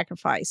willing to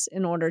sacrifice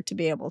in order to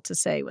be able to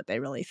say what they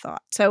really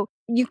thought. So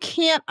you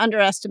can't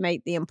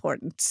underestimate the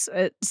importance.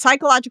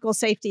 Psychological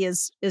safety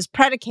is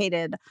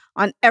predicated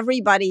on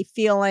everybody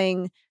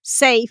feeling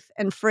safe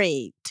and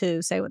free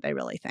to say what they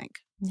really think.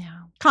 Yeah.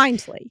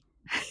 Kindly,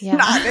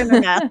 not in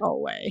an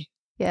asshole way.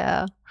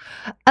 Yeah.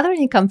 Are there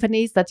any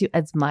companies that you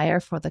admire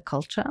for the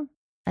culture?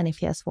 And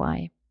if yes,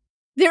 why?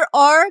 There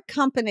are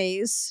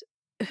companies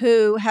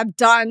who have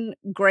done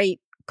great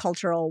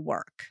cultural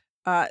work.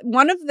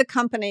 One of the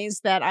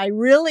companies that I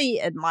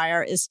really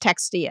admire is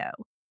Textio.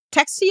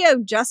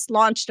 Textio just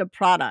launched a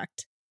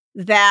product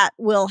that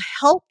will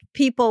help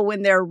people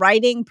when they're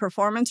writing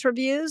performance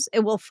reviews.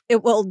 It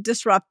will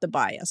disrupt the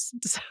bias.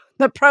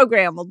 The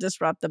program will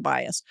disrupt the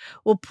bias,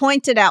 will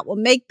point it out, will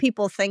make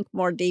people think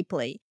more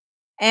deeply.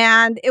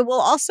 And it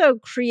will also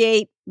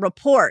create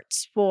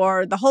reports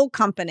for the whole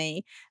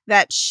company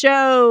that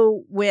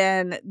show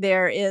when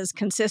there is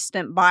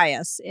consistent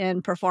bias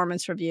in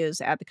performance reviews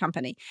at the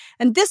company.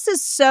 And this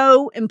is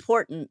so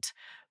important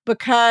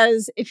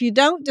because if you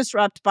don't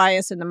disrupt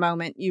bias in the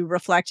moment, you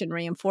reflect and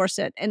reinforce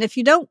it. And if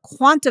you don't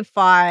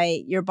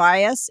quantify your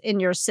bias in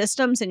your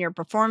systems, in your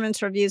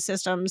performance review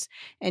systems,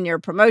 in your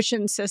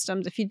promotion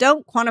systems, if you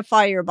don't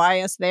quantify your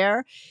bias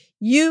there,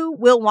 you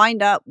will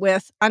wind up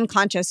with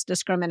unconscious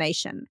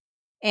discrimination.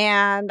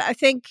 And I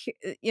think,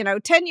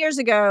 10 years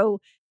ago,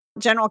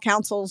 general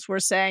counsels were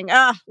saying,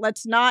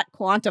 let's not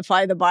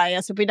quantify the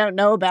bias. If we don't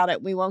know about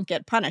it, we won't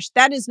get punished.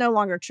 That is no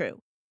longer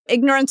true.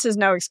 Ignorance is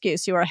no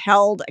excuse. You are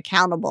held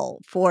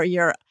accountable for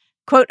your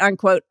quote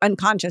unquote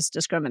unconscious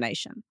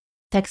discrimination.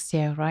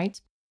 Textio,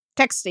 right?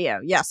 Textio,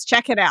 yes.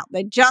 Check it out.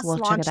 They just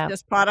launched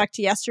this product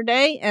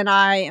yesterday, and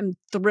I am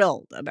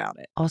thrilled about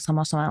it.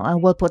 Awesome.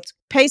 And we'll put...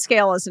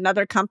 PayScale is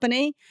another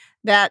company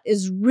that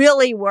is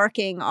really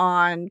working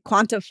on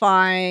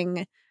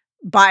quantifying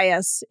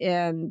bias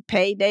in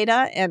pay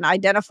data and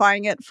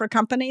identifying it for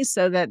companies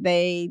so that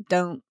they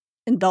don't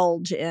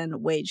indulge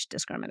in wage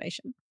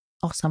discrimination.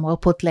 Awesome. We'll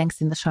put links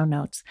in the show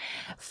notes.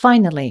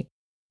 Finally,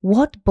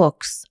 what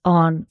books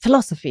on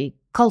philosophy,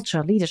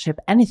 culture, leadership,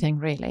 anything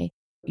really,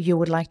 you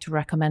would like to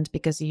recommend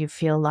because you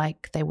feel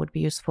like they would be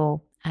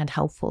useful and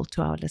helpful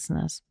to our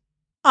listeners?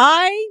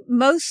 I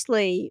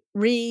mostly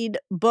read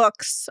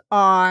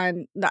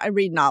I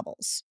read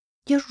novels.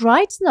 You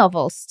write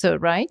novels too,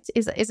 right?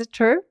 Is it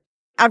true?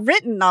 I've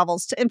written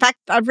novels. In fact,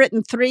 I've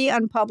written 3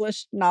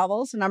 unpublished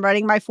novels, and I'm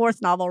writing my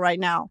 4th novel right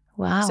now.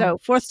 Wow. So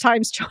 4th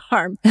time's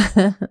charm.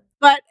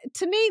 But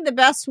to me, the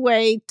best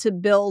way to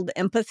build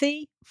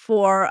empathy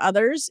for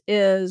others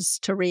is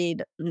to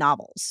read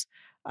novels.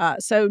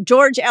 So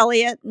George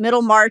Eliot,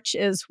 Middlemarch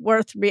is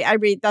worth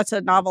that's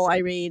a novel I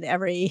read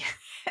every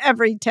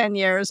 10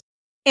 years.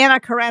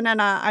 Anna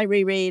Karenina, I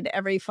reread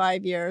every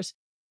 5 years.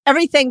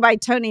 Everything by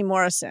Toni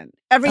Morrison.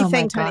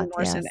 Everything Toni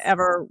Morrison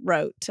ever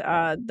wrote.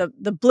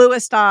 The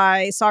Bluest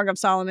Eye, Song of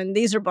Solomon.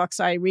 These are books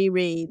I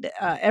reread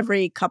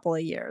every couple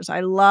of years. I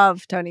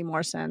love Toni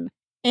Morrison.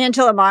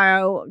 Angela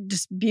Mayo,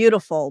 just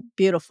beautiful,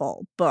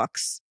 beautiful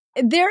books.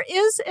 There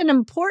is an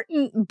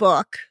important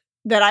book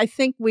that I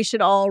think we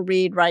should all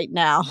read right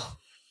now,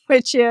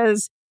 which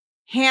is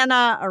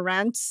Hannah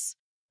Arendt's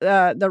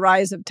The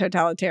Rise of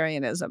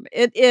Totalitarianism.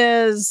 It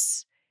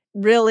is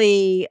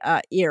really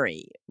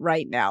eerie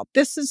right now.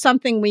 This is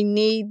something we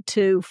need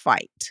to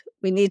fight.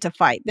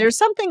 There's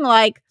something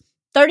like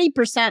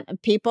 30% of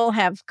people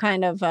have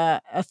kind of a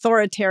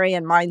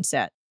authoritarian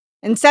mindset,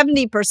 and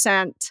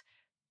 70%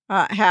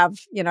 have,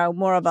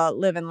 more of a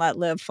live and let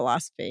live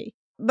philosophy.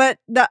 But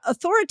the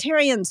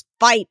authoritarians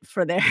fight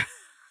for their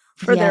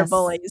their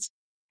bullies.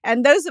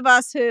 And those of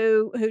us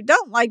who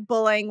don't like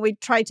bullying, we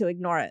try to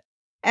ignore it.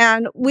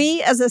 And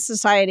we as a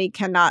society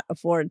cannot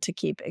afford to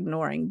keep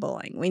ignoring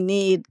bullying. We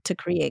need to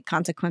create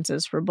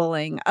consequences for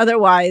bullying.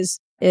 Otherwise,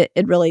 it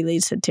really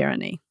leads to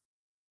tyranny.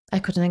 I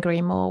couldn't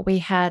agree more. We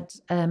had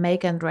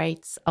Megan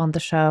Rates on the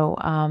show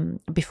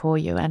before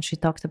you, and she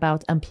talked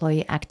about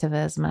employee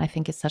activism. And I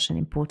think it's such an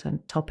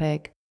important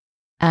topic.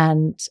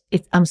 And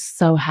I'm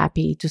so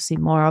happy to see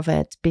more of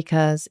it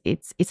because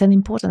it's an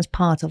important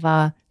part of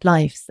our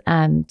lives.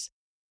 And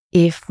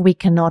if we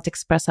cannot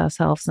express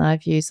ourselves and our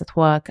views at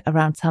work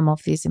around some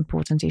of these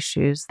important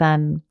issues,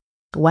 then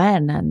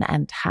when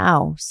and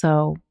how?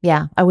 So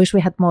yeah, I wish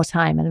we had more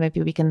time, and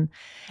maybe we can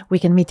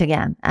meet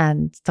again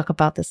and talk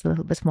about this a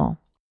little bit more.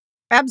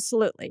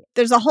 Absolutely.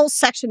 There's a whole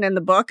section in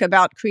the book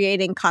about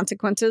creating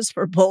consequences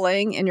for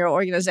bullying in your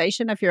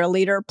organization. If you're a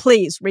leader,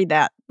 please read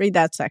that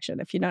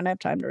section if you don't have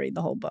time to read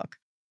the whole book.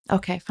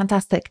 Okay,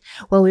 fantastic.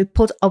 Well, we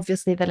put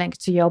obviously the link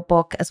to your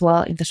book as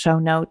well in the show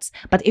notes.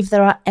 But if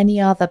there are any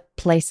other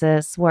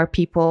places where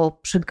people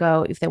should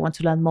go if they want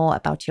to learn more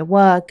about your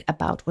work,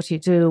 about what you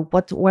do,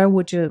 where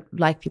would you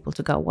like people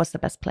to go? What's the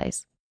best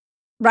place?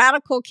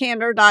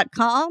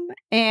 RadicalCandor.com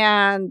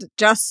and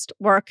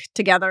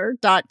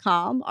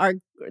JustWorkTogether.com.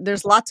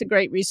 There's lots of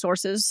great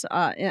resources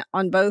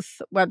on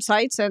both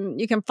websites, and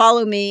you can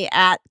follow me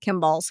at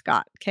Kimball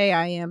Scott,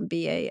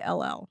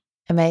 Kimball.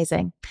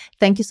 Amazing.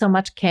 Thank you so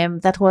much, Kim.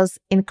 That was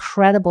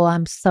incredible.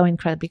 I'm so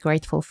incredibly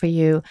grateful for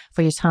you,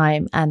 for your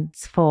time, and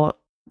for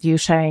you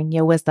sharing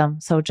your wisdom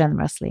so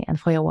generously, and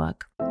for your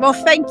work. Well,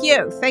 thank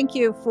you. Thank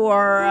you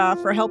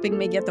for helping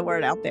me get the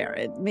word out there.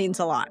 It means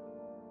a lot.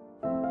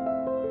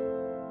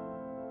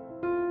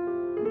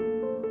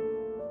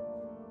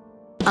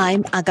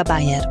 I'm Aga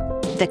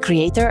Bajer, the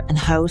creator and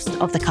host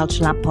of the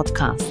Culture Lab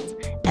podcast.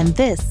 And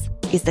this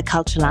is the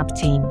Culture Lab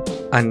team.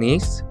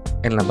 Anis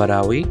El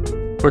Nabarawi,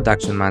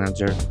 production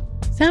manager.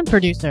 Sound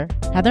producer,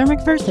 Heather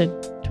McPherson,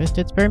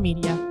 Twisted Spur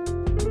Media.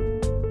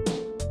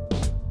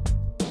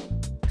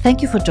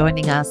 Thank you for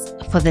joining us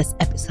for this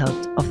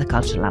episode of the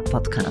Culture Lab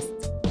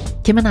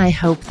podcast. Kim and I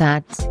hope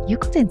that you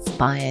got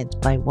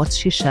inspired by what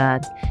she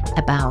shared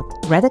about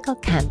radical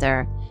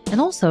candor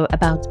and also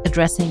about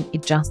addressing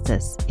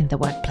injustice in the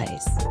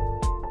workplace.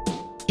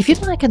 If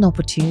you'd like an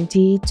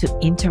opportunity to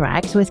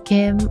interact with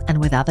Kim and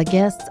with other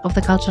guests of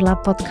the Culture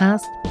Lab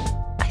podcast,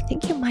 I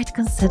think you might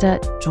consider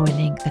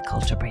joining the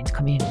CultureBrained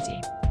community.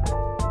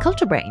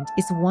 CultureBrained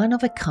is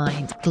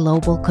one-of-a-kind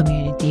global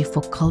community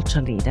for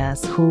culture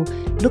leaders who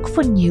look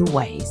for new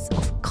ways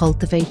of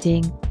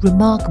cultivating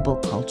remarkable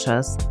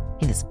cultures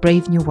in this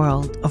brave new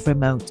world of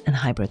remote and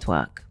hybrid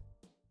work.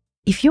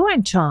 If you are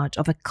in charge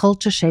of a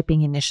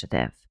culture-shaping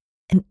initiative,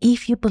 and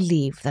if you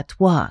believe that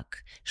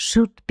work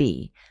should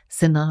be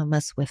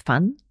synonymous with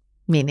fun,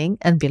 meaning,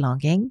 and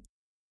belonging,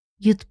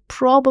 you'd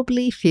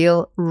probably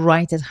feel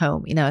right at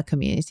home in our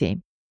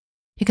community.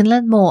 You can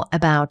learn more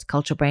about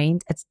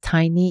CultureBrained at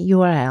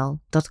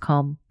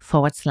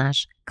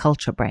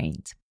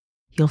tinyurl.com/CultureBrained.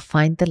 You'll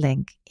find the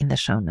link in the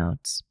show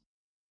notes.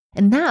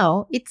 And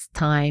now it's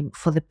time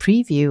for the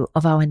preview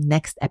of our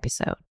next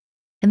episode.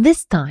 And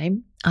this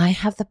time, I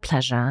have the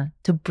pleasure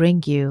to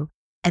bring you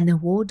an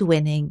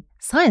award-winning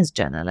science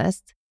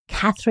journalist,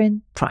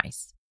 Catherine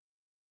Price.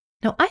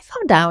 Now, I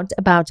found out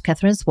about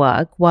Catherine's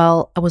work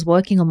while I was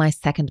working on my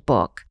second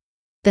book,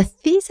 the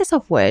thesis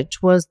of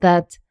which was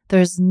that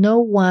there's no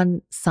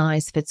one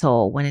size fits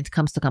all when it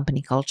comes to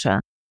company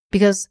culture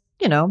because,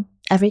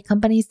 every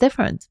company is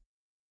different.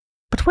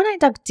 But when I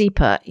dug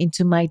deeper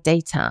into my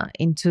data,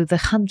 into the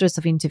hundreds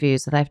of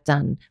interviews that I've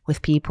done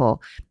with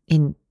people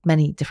in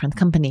many different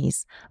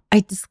companies,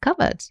 I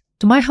discovered,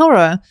 to my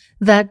horror,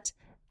 that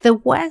there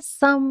were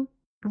some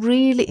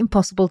really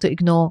impossible to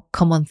ignore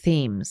common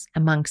themes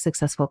among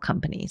successful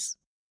companies.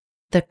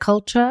 The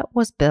culture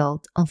was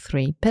built on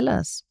 3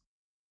 pillars: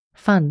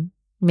 fun,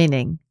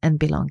 meaning, and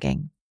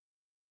belonging.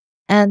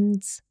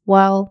 And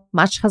while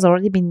much has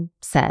already been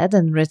said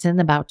and written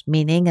about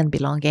meaning and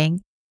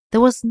belonging,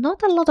 there was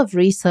not a lot of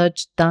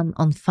research done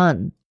on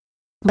fun.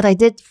 But I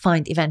did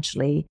find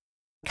eventually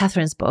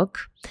Catherine's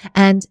book,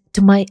 and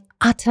to my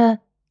utter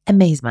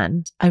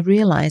amazement, I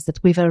realized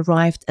that we've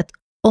arrived at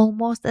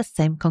almost the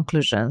same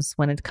conclusions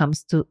when it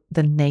comes to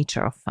the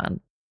nature of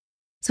fun.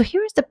 So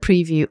here is the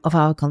preview of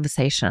our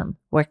conversation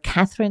where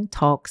Catherine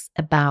talks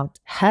about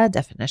her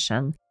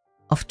definition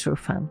of true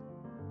fun.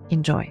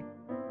 Enjoy.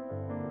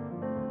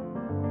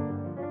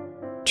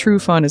 True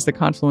fun is the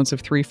confluence of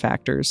 3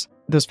 factors.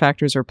 Those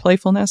factors are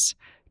playfulness,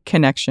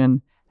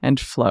 connection, and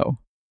flow.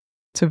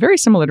 So very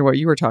similar to what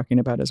you were talking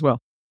about as well.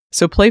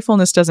 So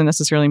playfulness doesn't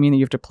necessarily mean that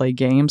you have to play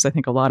games. I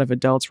think a lot of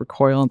adults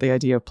recoil at the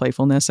idea of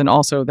playfulness, and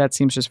also that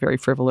seems just very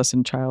frivolous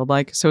and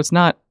childlike. So it's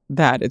not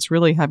that. It's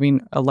really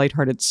having a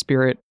lighthearted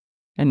spirit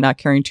and not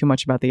caring too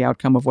much about the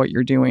outcome of what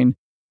you're doing,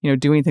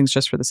 doing things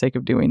just for the sake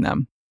of doing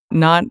them.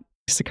 Not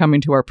succumbing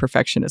to our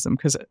perfectionism,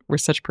 because we're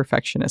such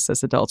perfectionists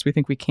as adults. We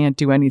think we can't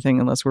do anything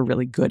unless we're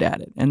really good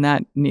at it. And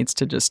that needs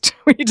to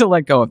we need to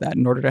let go of that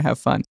in order to have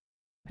fun.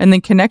 And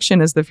then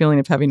connection is the feeling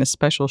of having a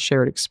special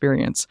shared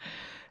experience.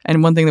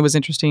 And one thing that was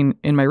interesting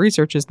in my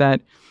research is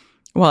that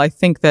while I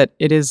think that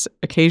it is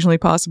occasionally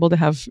possible to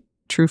have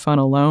true fun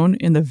alone,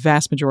 in the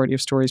vast majority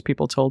of stories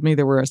people told me,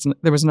 there was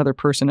another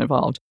person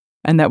involved.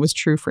 And that was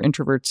true for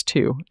introverts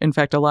too. In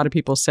fact, a lot of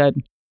people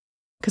said,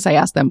 because I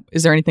asked them,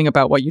 is there anything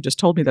about what you just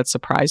told me that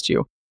surprised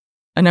you?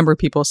 A number of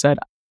people said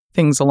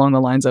things along the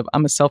lines of,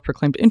 I'm a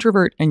self-proclaimed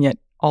introvert, and yet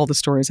all the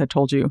stories I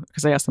told you,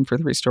 because I asked them for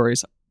 3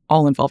 stories,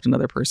 all involved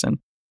another person.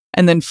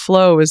 And then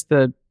flow is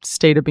the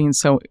state of being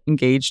so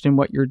engaged in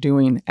what you're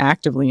doing,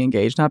 actively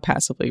engaged, not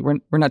passively. We're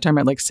not talking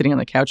about like sitting on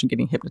the couch and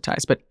getting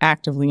hypnotized, but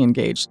actively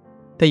engaged,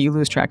 that you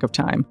lose track of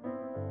time.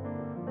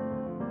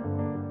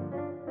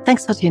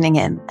 Thanks for tuning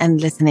in and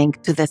listening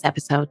to this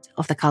episode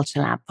of the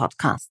Culture Lab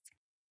podcast.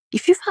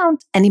 If you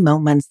found any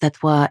moments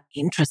that were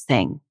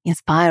interesting,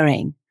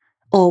 inspiring,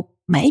 or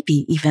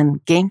maybe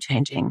even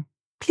game-changing,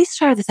 please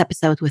share this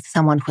episode with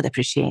someone who'd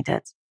appreciate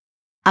it.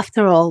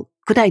 After all,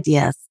 good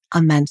ideas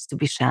are meant to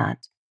be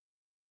shared.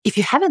 If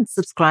you haven't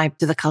subscribed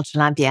to the Culture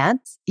Lab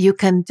yet, you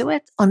can do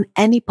it on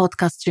any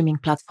podcast streaming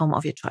platform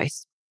of your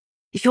choice.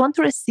 If you want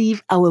to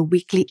receive our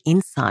weekly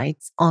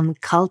insights on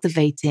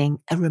cultivating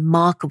a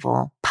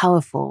remarkable,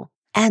 powerful,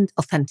 and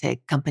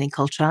authentic company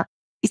culture,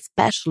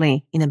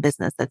 especially in a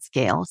business that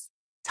scales,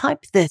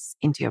 type this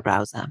into your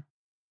browser: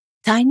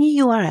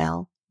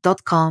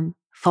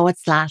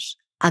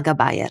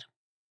 tinyurl.com/Bajer.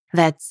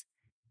 That's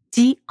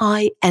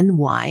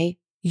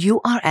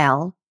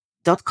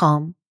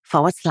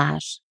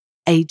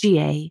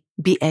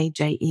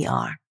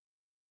tinyurl.com/AGABAJER.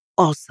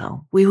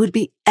 Also, we would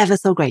be ever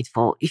so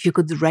grateful if you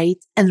could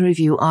rate and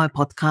review our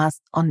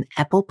podcast on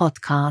Apple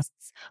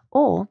Podcasts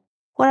or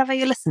wherever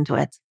you listen to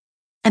it.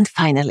 And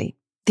finally,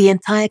 the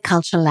entire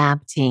Culture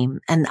Lab team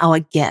and our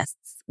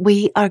guests,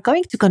 we are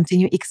going to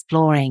continue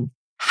exploring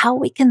how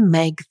we can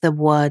make the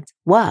word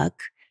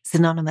work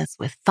synonymous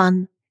with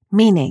fun,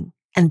 meaning,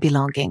 and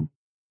belonging.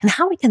 and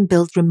how we can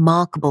build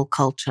remarkable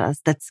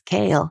cultures that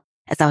scale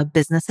as our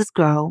businesses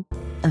grow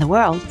and the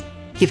world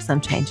keeps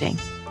on changing.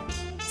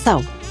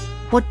 So,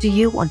 what do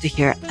you want to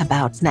hear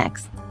about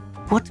next?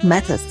 What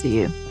matters to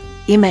you?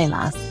 Email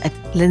us at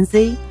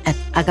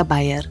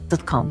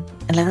lindsay@agabajer.com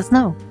and let us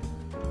know.